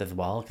cast as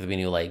well, because we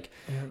knew like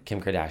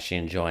Kim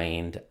Kardashian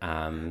joined.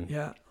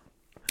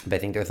 But I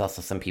think there's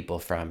also some people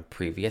from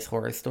previous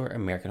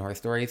American Horror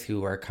Stories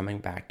who are coming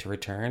back to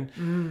return.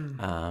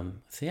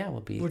 So yeah,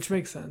 which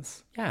makes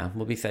sense. Yeah,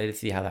 we'll be excited to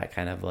see how that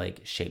kind of like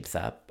shapes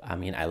up. I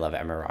mean, I love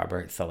Emma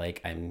Roberts, so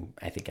like I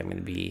think I'm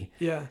gonna be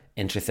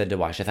interested to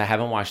watch this. I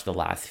haven't watched the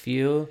last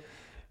few.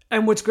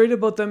 And what's great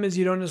about them is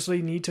you don't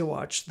necessarily need to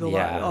watch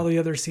all the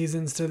other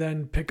seasons to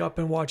then pick up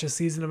and watch a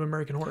season of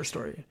American Horror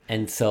Story.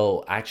 And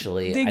so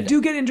actually, they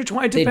do get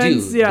intertwined. It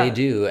depends. They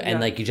do. And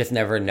like, you just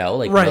never know,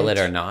 like, will it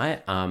or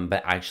not.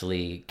 But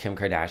actually, Kim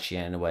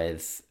Kardashian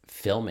was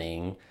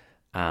filming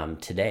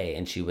today,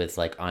 and she was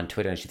like on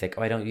Twitter, and she's like,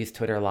 oh, I don't use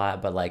Twitter a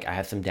lot, but like I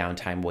have some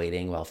downtime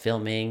waiting while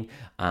filming.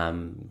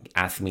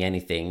 Ask me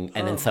anything.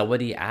 And then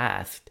somebody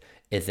asked,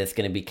 is this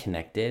going to be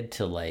connected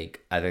to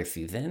like other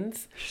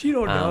seasons? She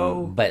don't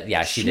know. But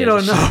yeah, she did.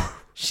 Don't know.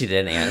 She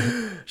didn't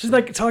answer. She's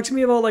like, talk to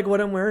me about like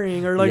what I'm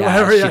wearing or like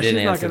whatever. She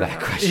didn't answer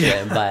that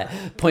question. But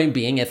point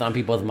being, it's on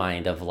people's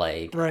mind of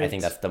like, I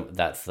think that's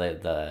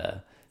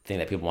the thing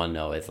that people want to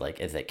know is like,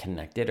 is it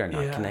connected or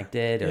not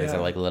connected, or is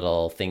there like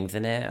little things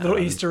in it, little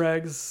Easter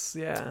eggs?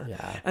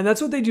 Yeah. And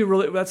that's what they do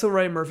really. That's what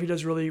Ryan Murphy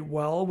does really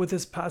well with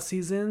his past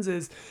seasons.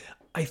 Is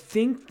I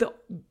think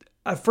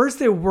at first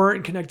they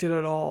weren't connected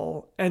at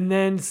all, and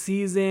then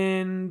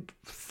season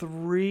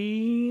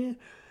three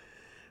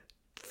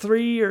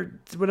or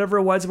whatever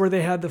it was, where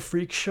they had the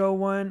freak show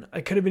one.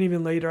 I could have been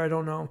even later. I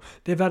don't know.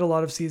 They've had a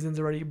lot of seasons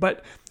already,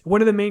 but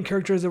one of the main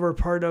characters that were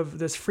part of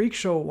this freak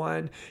show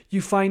one,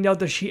 you find out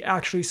that she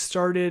actually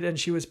started and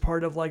she was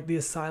part of like the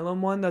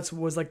asylum one. That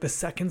was like the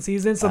second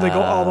season. So they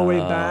go all the way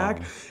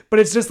back, but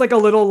it's just like a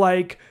little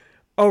like,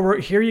 oh,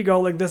 here you go.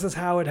 Like, this is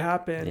how it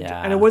happened.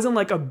 Yeah. And it wasn't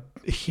like a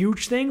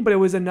huge thing, but it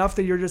was enough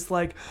that you're just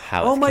like,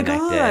 oh my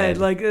God,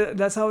 like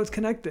that's how it's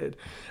connected.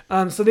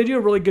 So they do a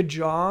really good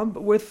job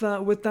with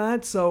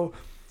that. So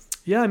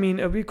yeah, I mean,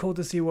 it'd be cool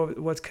to see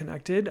what's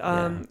connected.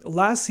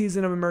 Last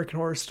season of American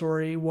Horror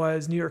Story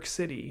was New York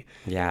City.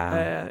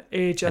 Yeah.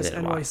 AHS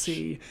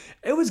NYC.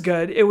 It was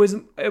good. It was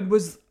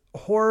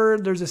horror.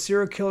 There's a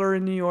serial killer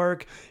in New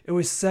York. It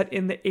was set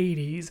in the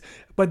 80s,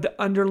 but the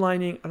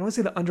underlining, I don't want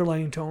to say the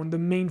underlining tone, the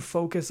main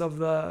focus of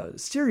the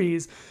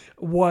series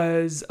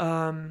was,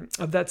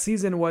 of that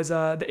season was,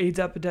 the AIDS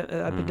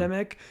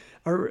epidemic,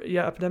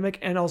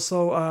 and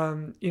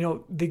also,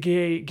 the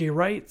gay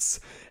rights,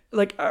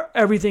 like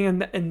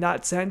everything in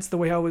that sense, the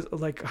way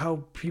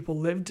how people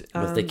lived.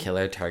 Was the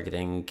killer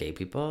targeting gay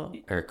people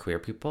or queer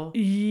people?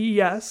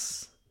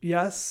 Yes.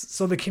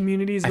 So the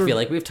communities. I feel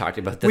like we've talked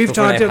about this. We've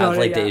talked about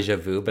it, deja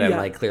vu, but I'm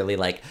like clearly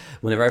like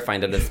whenever I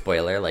find out a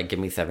spoiler, like give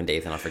me 7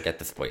 days and I'll forget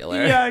the spoiler.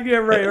 Right.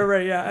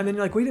 Yeah, and then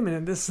you're like, wait a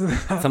minute, this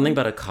something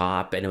about a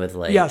cop, and it was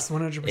like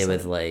 100%. It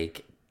was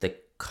like the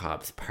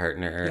cop's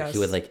partner. He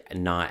was like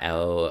not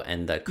out,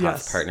 and the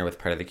cop's partner was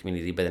part of the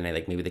community, but then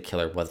maybe the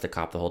killer was the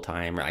cop the whole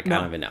time, or like I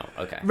don't even know.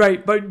 Okay,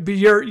 right, but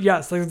you're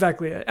that's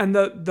exactly it. And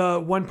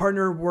the one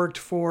partner worked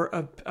for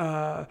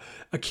a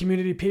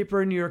community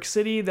paper in New York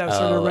City that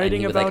started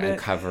writing about it,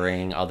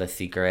 uncovering all the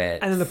secrets.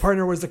 And then the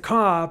partner was the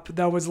cop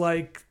that was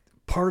like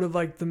part of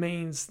like the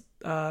mains.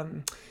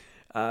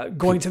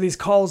 Going to these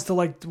calls to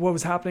like what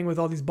was happening with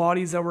all these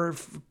bodies that were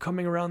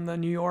coming around the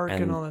New York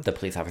and all that. The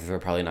police officers were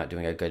probably not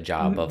doing a good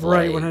job of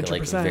 100%.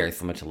 like very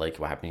similar to like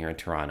what happened here in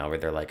Toronto, where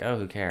they're like, oh,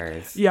 who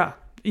cares? Yeah,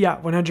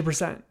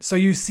 100%. So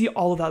you see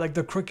all of that, like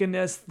the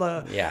crookedness,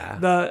 the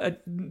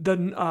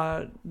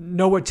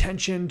no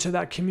attention to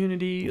that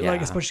community,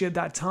 like especially at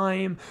that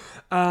time.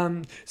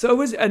 So it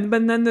was,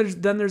 but then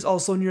there's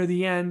also near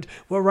the end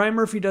what Ryan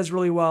Murphy does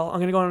really well.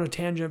 I'm gonna go on a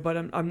tangent, but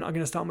I'm not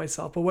gonna stop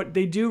myself. But what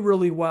they do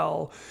really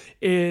well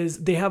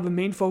is they have a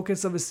main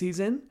focus of a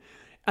season,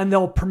 and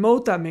they'll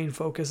promote that main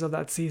focus of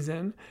that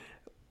season.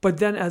 But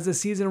then as the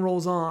season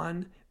rolls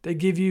on, they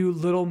give you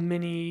little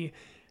mini.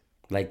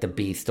 Like the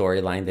B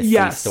storyline, the C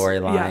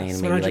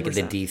storyline, maybe 100%. Like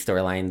the D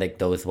storyline, like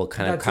those will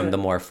kind of come to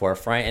more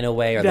forefront in a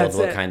way, or those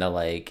will kind of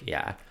like,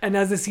 And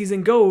as the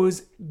season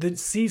goes, the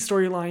C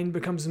storyline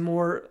becomes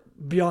more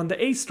beyond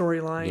the A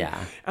storyline.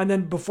 Yeah. And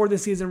then before the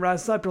season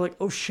wraps up, you're like,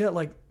 oh shit,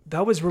 like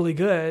that was really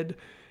good.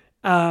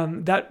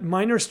 That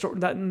minor story,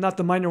 that not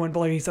the minor one, but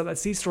like he said, that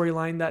C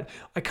storyline that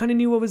I kind of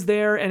knew what was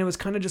there, and it was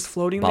kind of just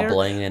floating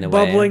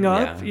bubbling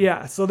up.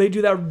 Yeah. So they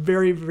do that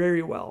very,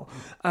 very well.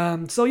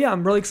 So yeah,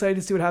 I'm really excited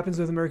to see what happens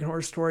with American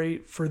Horror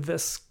Story for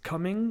this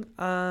coming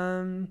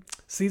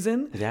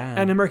season. Yeah.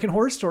 And American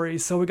Horror Story.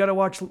 So we got to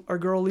watch our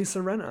girl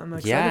Lisa Rinna. I'm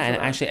excited. Yeah, and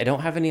actually, I don't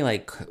have any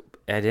I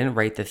didn't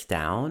write this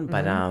down,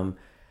 but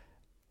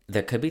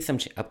there could be some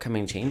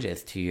upcoming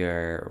changes to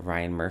your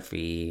Ryan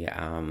Murphy.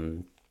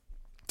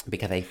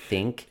 Because I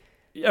think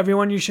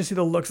everyone, you should see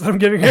the looks that I'm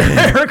giving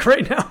Eric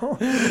right now.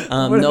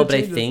 No, but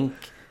I think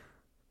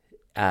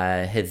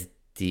his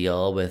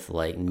deal with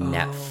like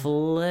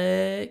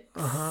Netflix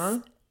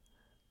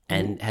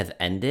has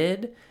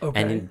ended.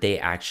 Okay. And they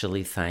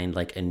actually signed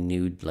like a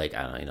new, like,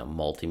 I don't know,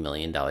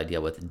 multi-million-dollar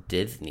deal with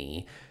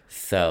Disney.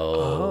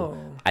 So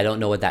I don't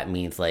know what that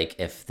means. Like,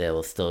 if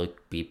they'll still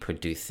be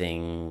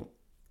producing,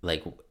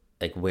 like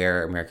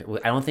where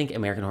I don't think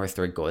American Horror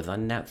Story goes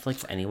on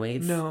Netflix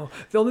anyways. No.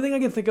 The only thing I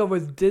can think of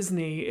with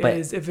Disney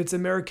is if it's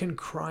American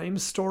Crime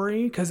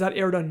Story, because that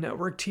aired on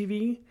network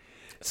TV.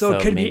 So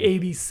it could be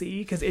ABC,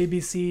 because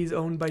ABC is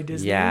owned by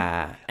Disney.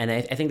 Yeah, and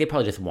I think they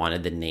probably just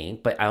wanted the name,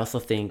 but I also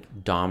think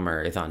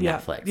Dahmer is on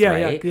Netflix,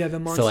 right? Yeah, the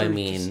monster So I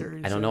mean,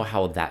 series, I don't know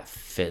how that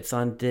fits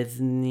on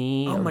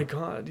Disney. Oh my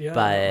God, yeah.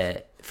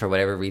 But for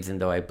whatever reason,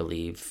 though, I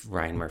believe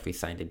Ryan Murphy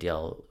signed a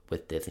deal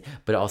with Disney.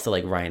 But also,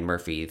 like, Ryan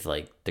Murphy's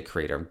like the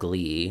creator of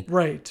Glee,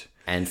 right?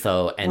 And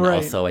so,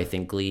 also, I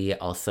think Glee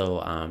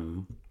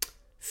also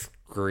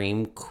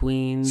Scream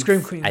Queens.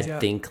 I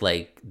think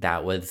like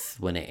that was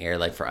when it aired,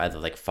 like for us,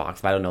 like Fox.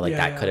 But I don't know, like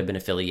that could have been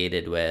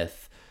affiliated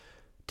with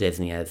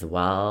Disney as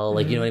well.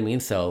 Like, you know what I mean?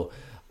 So,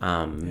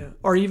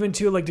 or even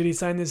too, like, did he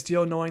sign this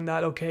deal knowing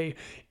that, okay,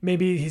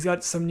 maybe he's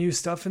got some new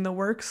stuff in the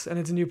works and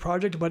it's a new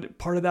project, but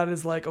part of that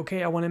is like,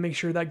 okay, I want to make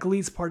sure that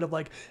Glee's part of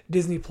like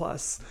Disney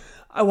Plus.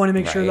 I want to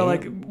make sure that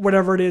like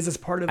whatever it is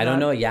part of that. I don't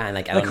know. Yeah. And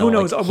like, I like, don't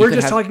know. Who knows? We're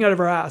just talking out of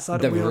our ass. We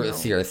don't know.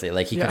 Seriously.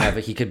 Like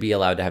he could be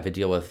allowed to have a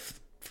deal with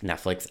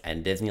Netflix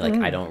and Disney. Like,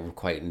 I don't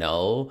quite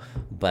know,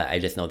 but I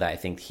just know that I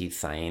think he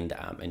signed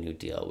a new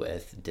deal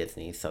with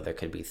Disney, so there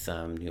could be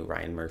some new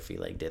Ryan Murphy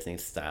like Disney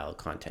style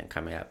content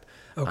coming up.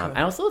 Okay.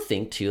 I also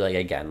think too, like,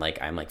 again, like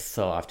I'm like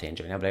so off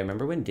tangent right now, but I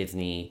remember when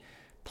Disney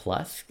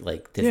Plus,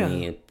 like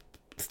Disney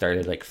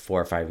started like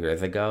 4 or 5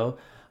 years ago.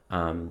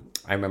 I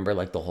remember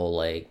like the whole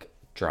like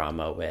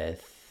drama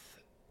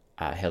with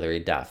Hilary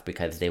Duff,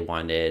 because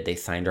they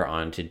signed her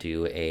on to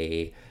do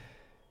a,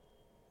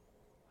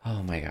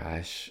 oh my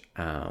gosh.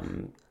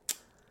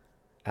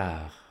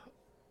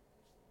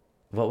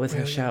 What was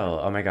her show?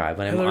 Oh my God.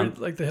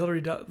 Like the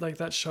Hilary, like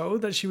that show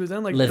that she was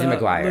in, like Lizzie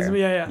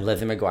McGuire.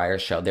 Lizzie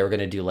McGuire's show. They were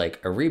gonna do like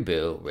a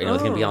reboot. And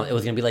it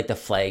was gonna be like the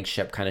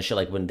flagship kind of show.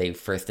 Like when they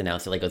first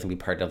announced it, like it was gonna be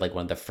part of like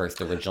one of the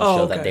first original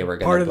shows that they were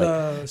gonna part of like,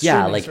 the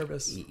streaming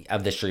service.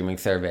 Of the streaming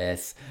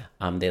service.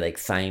 They like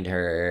signed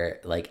her,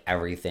 like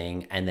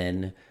everything, and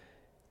then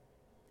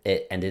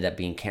it ended up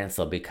being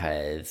canceled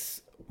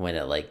because when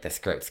it like the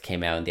scripts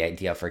came out and the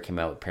idea for it came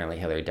out, apparently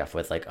Hilary Duff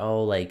was like,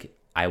 oh, like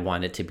I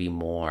want it to be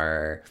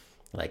more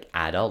like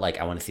adult, like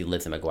I want to see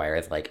Lizzie McGuire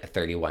as like a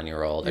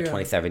 31-year-old or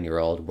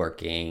 27-year-old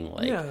working,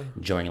 like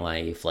enjoying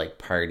life, like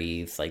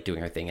parties, like doing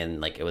her thing.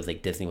 And like it was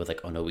like Disney was like,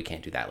 oh no, we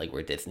can't do that, like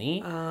we're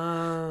Disney.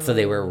 So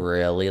they were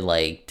really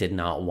like did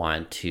not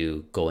want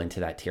to go into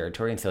that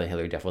territory. And so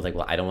Hilary Duff was like,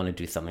 well, I don't want to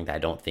do something that I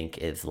don't think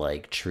is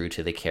like true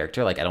to the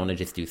character. Like I don't want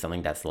to just do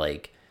something that's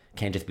like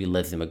can't just be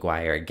Lizzie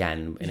McGuire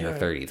again in her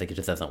 30s. Like it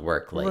just doesn't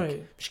work.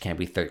 Like she can't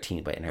be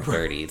 13 but in her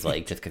 30s,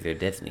 like just because you're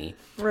Disney.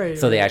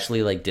 So they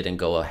actually like didn't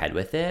go ahead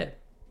with it.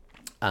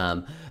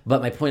 But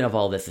my point of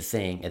all this is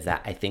saying is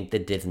that I think the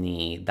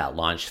Disney that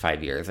launched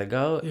 5 years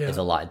ago is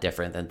a lot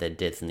different than the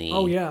Disney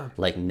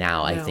like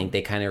now. I think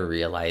they kind of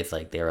realized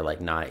like they were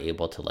like not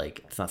able to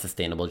like, it's not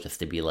sustainable just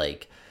to be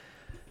like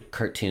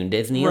cartoon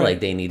Disney.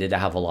 Like they needed to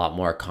have a lot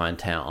more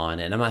content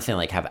on it. And I'm not saying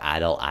like have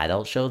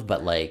adult shows,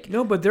 but like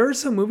no, but there are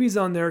some movies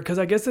on there because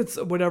I guess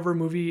it's whatever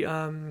movie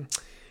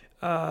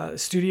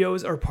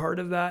studios are part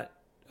of that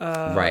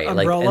umbrella.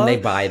 Like and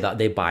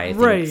they buy I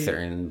think,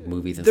 certain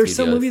movies and there's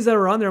studios. some movies that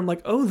are on there I'm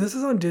like, oh, this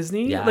is on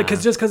Disney, like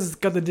because it's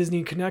got the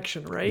Disney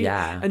connection, right?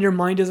 And your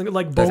mind isn't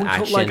like Bone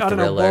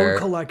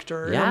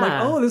Collector, and I'm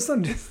like, oh, this is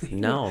on Disney.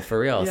 No, for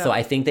real. So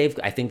I think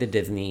the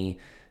Disney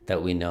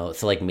that we know,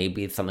 so like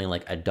maybe it's something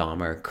like a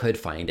Dahmer could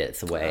find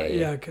its way,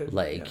 it could,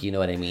 like you know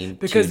what I mean,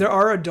 because there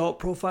are adult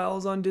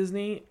profiles on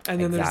Disney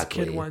and then there's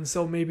kid ones,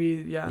 so maybe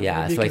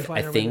maybe so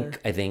I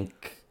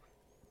think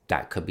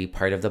that could be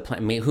part of the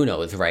plan. I mean, who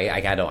knows, right? I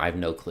have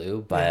no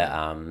clue, but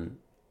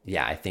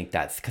I think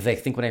that's because I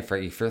think when I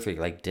first read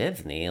like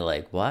Disney,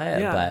 like what?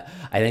 But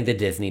I think the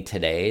Disney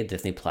today,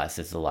 Disney Plus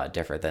is a lot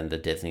different than the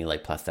Disney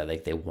like Plus that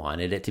like they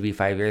wanted it to be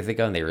 5 years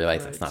ago, and they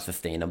realized it's not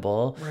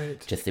sustainable,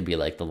 just to be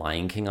like the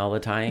Lion King all the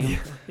time.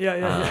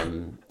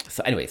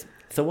 So, anyways.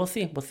 So we'll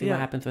see. We'll see what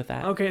happens with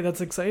that. Okay,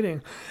 that's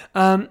exciting.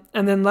 And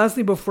then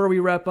lastly, before we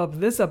wrap up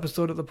this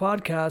episode of the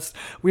podcast,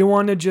 we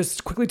want to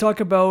just quickly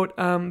talk about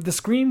the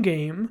Scream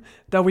game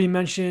that we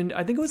mentioned.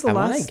 I think it was the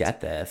last... I want to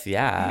get this,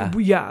 yeah.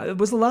 Yeah, it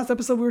was the last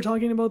episode we were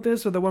talking about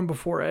this or the one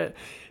before it.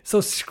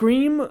 So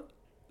Scream,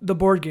 the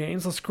board game.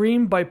 So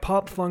Scream by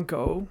Pop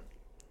Funko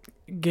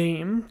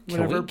game.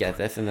 Can we get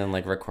this and then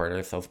like record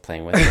ourselves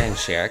playing with it and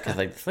share? Because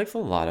like this looks a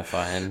lot of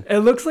fun. It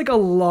looks like a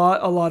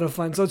lot of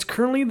fun. So it's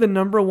currently the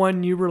 #1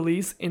 new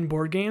release in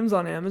board games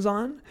on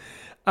Amazon.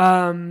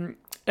 And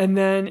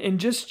then in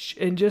just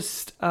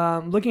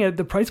looking at it,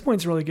 the price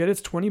point's really good.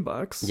 It's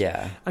 $20.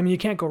 Yeah. I mean, you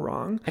can't go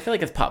wrong. I feel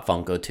like it's Pop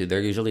Funko too. They're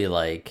usually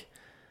like,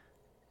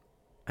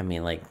 I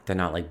mean, like they're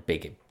not like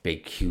big,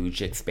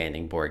 huge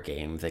expanding board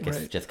games. Like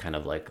it's just kind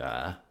of like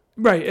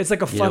right. It's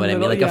like a fun, you know what I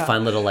mean? Like a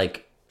fun little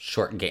like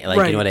short game.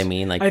 Like, you know what I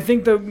mean? Like, I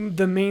think the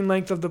main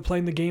length of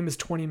playing the game is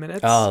 20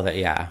 minutes. Oh,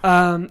 yeah.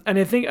 And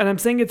I'm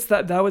saying it's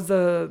that was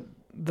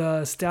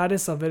the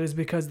status of it is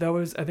because that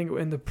was, I think,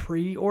 in the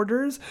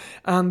pre-orders.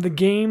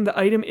 The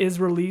item is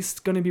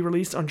going to be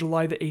released on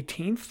July the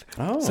 18th.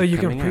 Oh, so you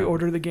can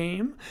pre-order the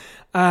game.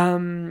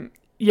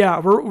 Yeah,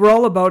 we're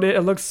all about it.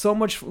 It looks so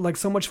much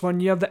fun.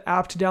 You have the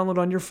app to download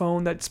on your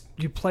phone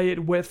you play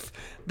it with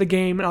the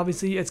game, and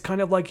obviously it's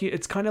kind of like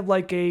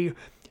a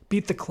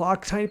beat the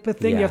clock type of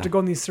thing. Yeah. You have to go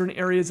in these certain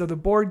areas of the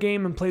board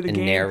game and play the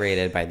game.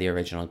 Narrated by the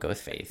original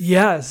Ghostface.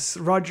 Yes,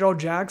 Roger L.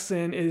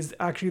 Jackson is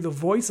actually the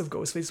voice of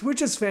Ghostface,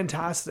 which is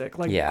fantastic.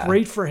 Like,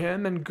 great for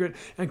him, and good.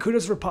 And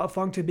kudos for Pop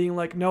Funk to being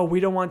like, no, we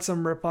don't want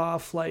some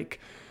ripoff.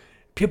 Like,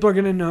 people are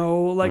gonna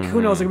know. Like,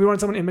 who knows? Like, we want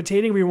someone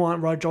imitating. We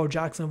want Roger L.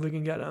 Jackson if we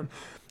can get him.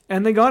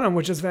 And they got him,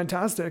 which is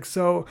fantastic.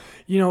 So,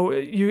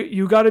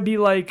 you got to be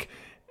like,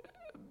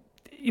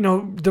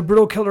 the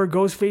brutal killer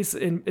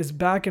Ghostface is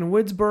back in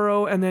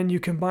Woodsboro, and then you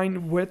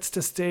combine wits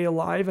to stay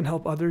alive and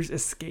help others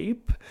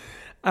escape.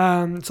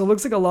 So it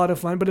looks like a lot of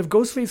fun. But if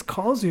Ghostface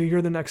calls you,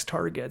 you're the next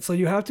target. So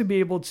you have to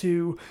be able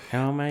to...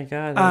 Oh my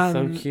God, that's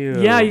so cute.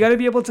 Yeah, you got to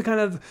be able to kind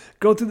of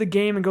go through the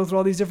game and go through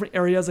all these different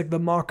areas, like the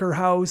Mocker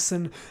House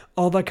and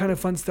all that kind of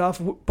fun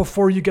stuff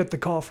before you get the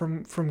call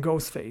from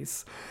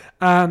Ghostface.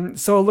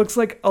 So it looks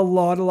like a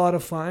lot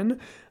of fun.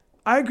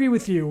 I agree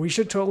with you. We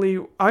should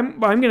totally... I'm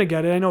going to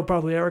get it. I know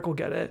probably Eric will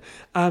get it.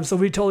 So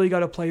we totally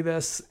got to play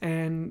this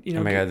and,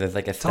 Oh my God, there's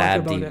like a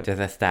stab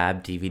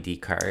DVD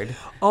card.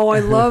 Oh, I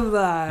love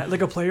that.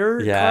 Like a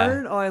player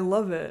card? Oh, I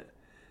love it.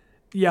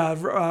 Yeah,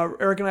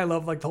 Eric and I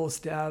love like the whole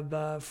Stab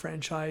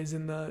franchise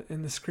in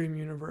the Scream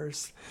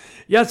universe.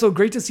 Yeah, so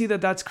great to see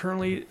that's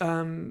currently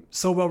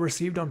so well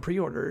received on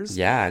pre-orders.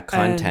 Yeah,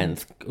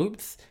 contents.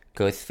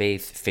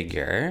 Ghostface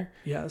figure.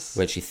 Yes.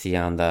 Which you see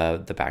on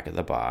the back of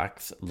the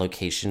box.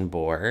 Location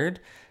board.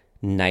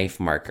 Knife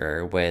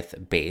marker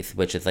with base,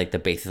 which is like the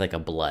base is like a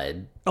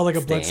blood. Oh, like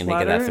a blood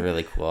splatter? That's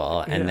really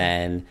cool. Yeah. And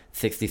then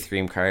 60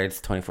 Scream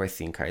cards, 24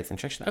 scene cards,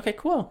 instruction. Okay,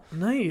 cool.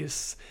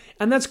 Nice.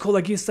 And that's cool.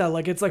 Like you said,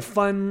 like it's like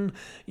fun,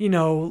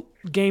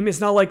 game. It's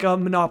not like a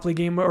Monopoly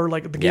game or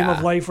like the game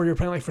of life where you're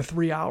playing like for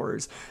 3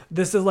 hours.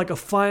 This is like a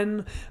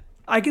fun...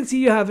 I can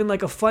see you having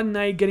like a fun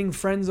night, getting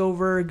friends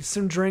over,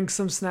 some drinks,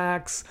 some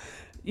snacks,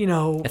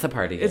 It's a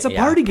party game. It's a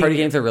party game. Party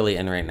games are really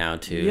in right now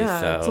too.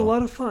 Yeah, so. It's a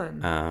lot of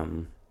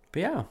fun. But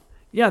yeah.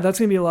 Yeah, that's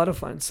going to be a lot of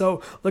fun.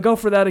 So look out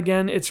for that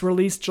again. It's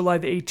released July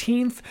the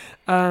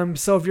 18th.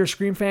 So if you're a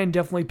Scream fan,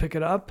 definitely pick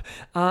it up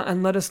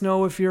and let us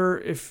know if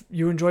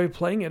you enjoy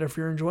playing it, if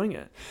you're enjoying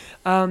it.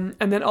 And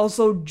then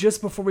also,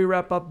 just before we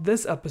wrap up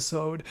this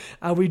episode,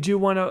 we do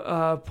want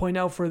to point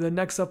out for the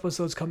next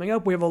episodes coming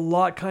up, we have a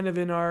lot kind of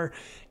in our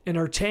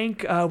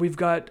tank. We've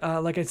got,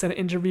 like I said, an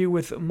interview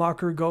with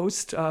Mocker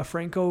Ghost,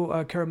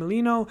 Franco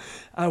Caramelino.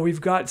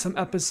 We've got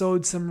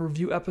some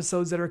review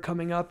episodes that are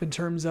coming up in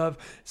terms of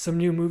some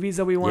new movies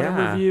that we want to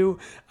review,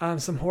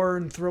 some horror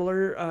and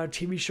thriller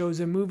TV shows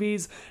and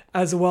movies,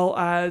 as well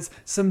as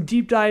some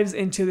deep dives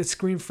into the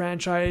Scream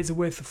franchise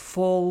with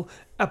full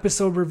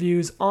episode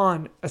reviews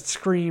on a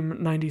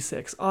Scream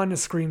 96, on a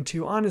Scream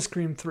 2, on a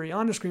Scream 3,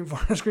 on a Scream 4,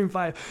 on a Scream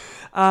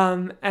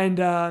 5,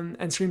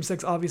 and Scream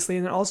 6, obviously.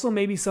 And then also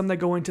maybe some that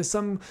go into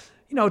some,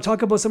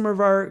 talk about some of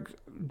our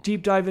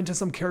deep dive into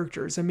some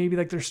characters and maybe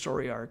like their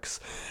story arcs.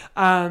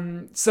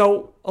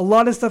 So a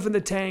lot of stuff in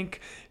the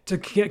tank to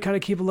kind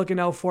of keep looking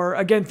out for.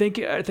 Again, thank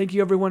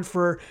you everyone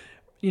for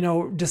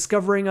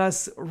discovering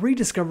us,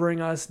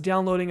 rediscovering us,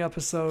 downloading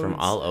episodes from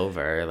all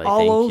over, like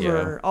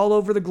all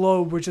over the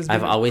globe, which is.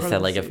 I've always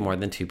said like if more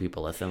than 2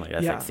 people listen, like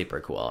that's like super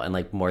cool, and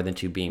like more than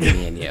 2 being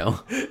me and you.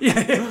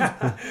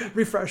 yeah.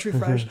 refresh.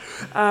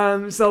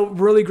 So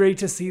really great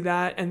to see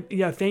that, and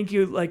thank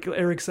you. Like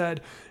Eric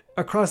said,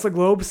 across the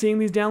globe, seeing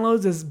these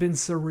downloads has been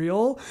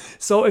surreal.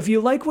 So if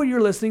you like what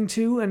you're listening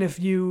to, and if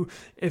you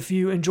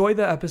enjoy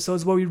the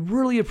episodes, well, we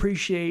really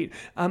appreciate,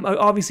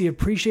 obviously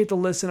appreciate the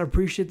listen,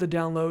 appreciate the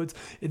downloads.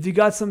 If you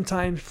got some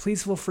time,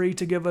 please feel free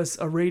to give us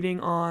a rating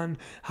on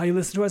how you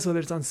listen to us, whether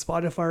it's on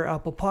Spotify or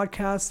Apple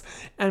Podcasts,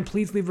 and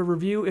please leave a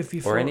review if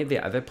you or any of the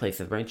other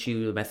places. Weren't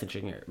you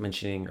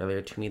mentioning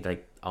earlier to me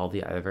like all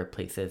the other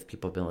places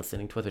people have been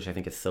listening to us, which I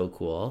think is so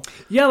cool.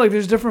 Yeah, like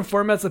there's different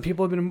formats that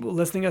people have been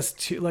listening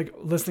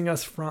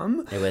us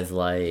from. It was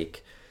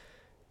like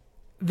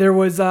there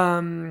was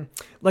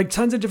like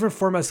tons of different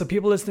formats. So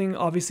people listening,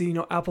 obviously,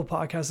 Apple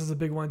Podcasts is a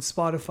big one,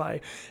 Spotify,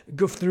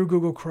 go through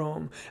Google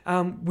Chrome.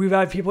 We've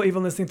had people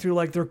even listening through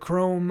like their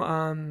Chrome.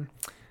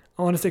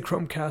 I want to say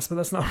Chromecast, but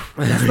that's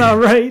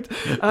not right.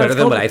 Better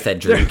than what I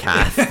said,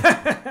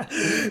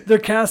 Dreamcast. Their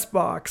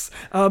Castbox,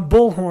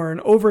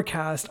 Bullhorn,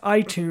 Overcast,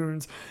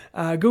 iTunes,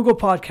 Google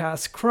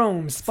Podcasts,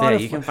 Chrome, Spotify.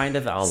 So you can find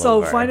us all over.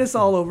 So find us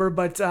all over,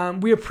 but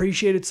we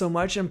appreciate it so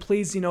much. And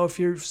please, if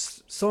you're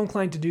so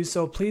inclined to do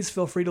so, please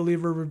feel free to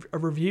leave a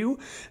review.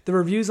 The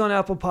reviews on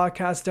Apple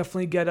Podcasts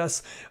definitely get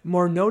us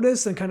more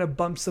notice and kind of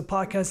bumps the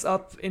podcast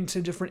up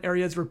into different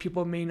areas where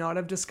people may not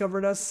have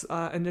discovered us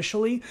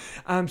initially.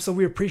 So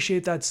we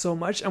appreciate that so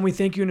much, and we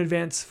thank you in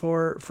advance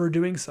for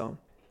doing so.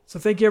 So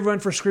thank you everyone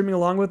for screaming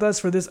along with us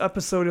for this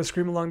episode of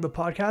Scream Along the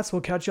podcast.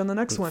 We'll catch you on the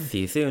next one.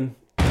 See you soon.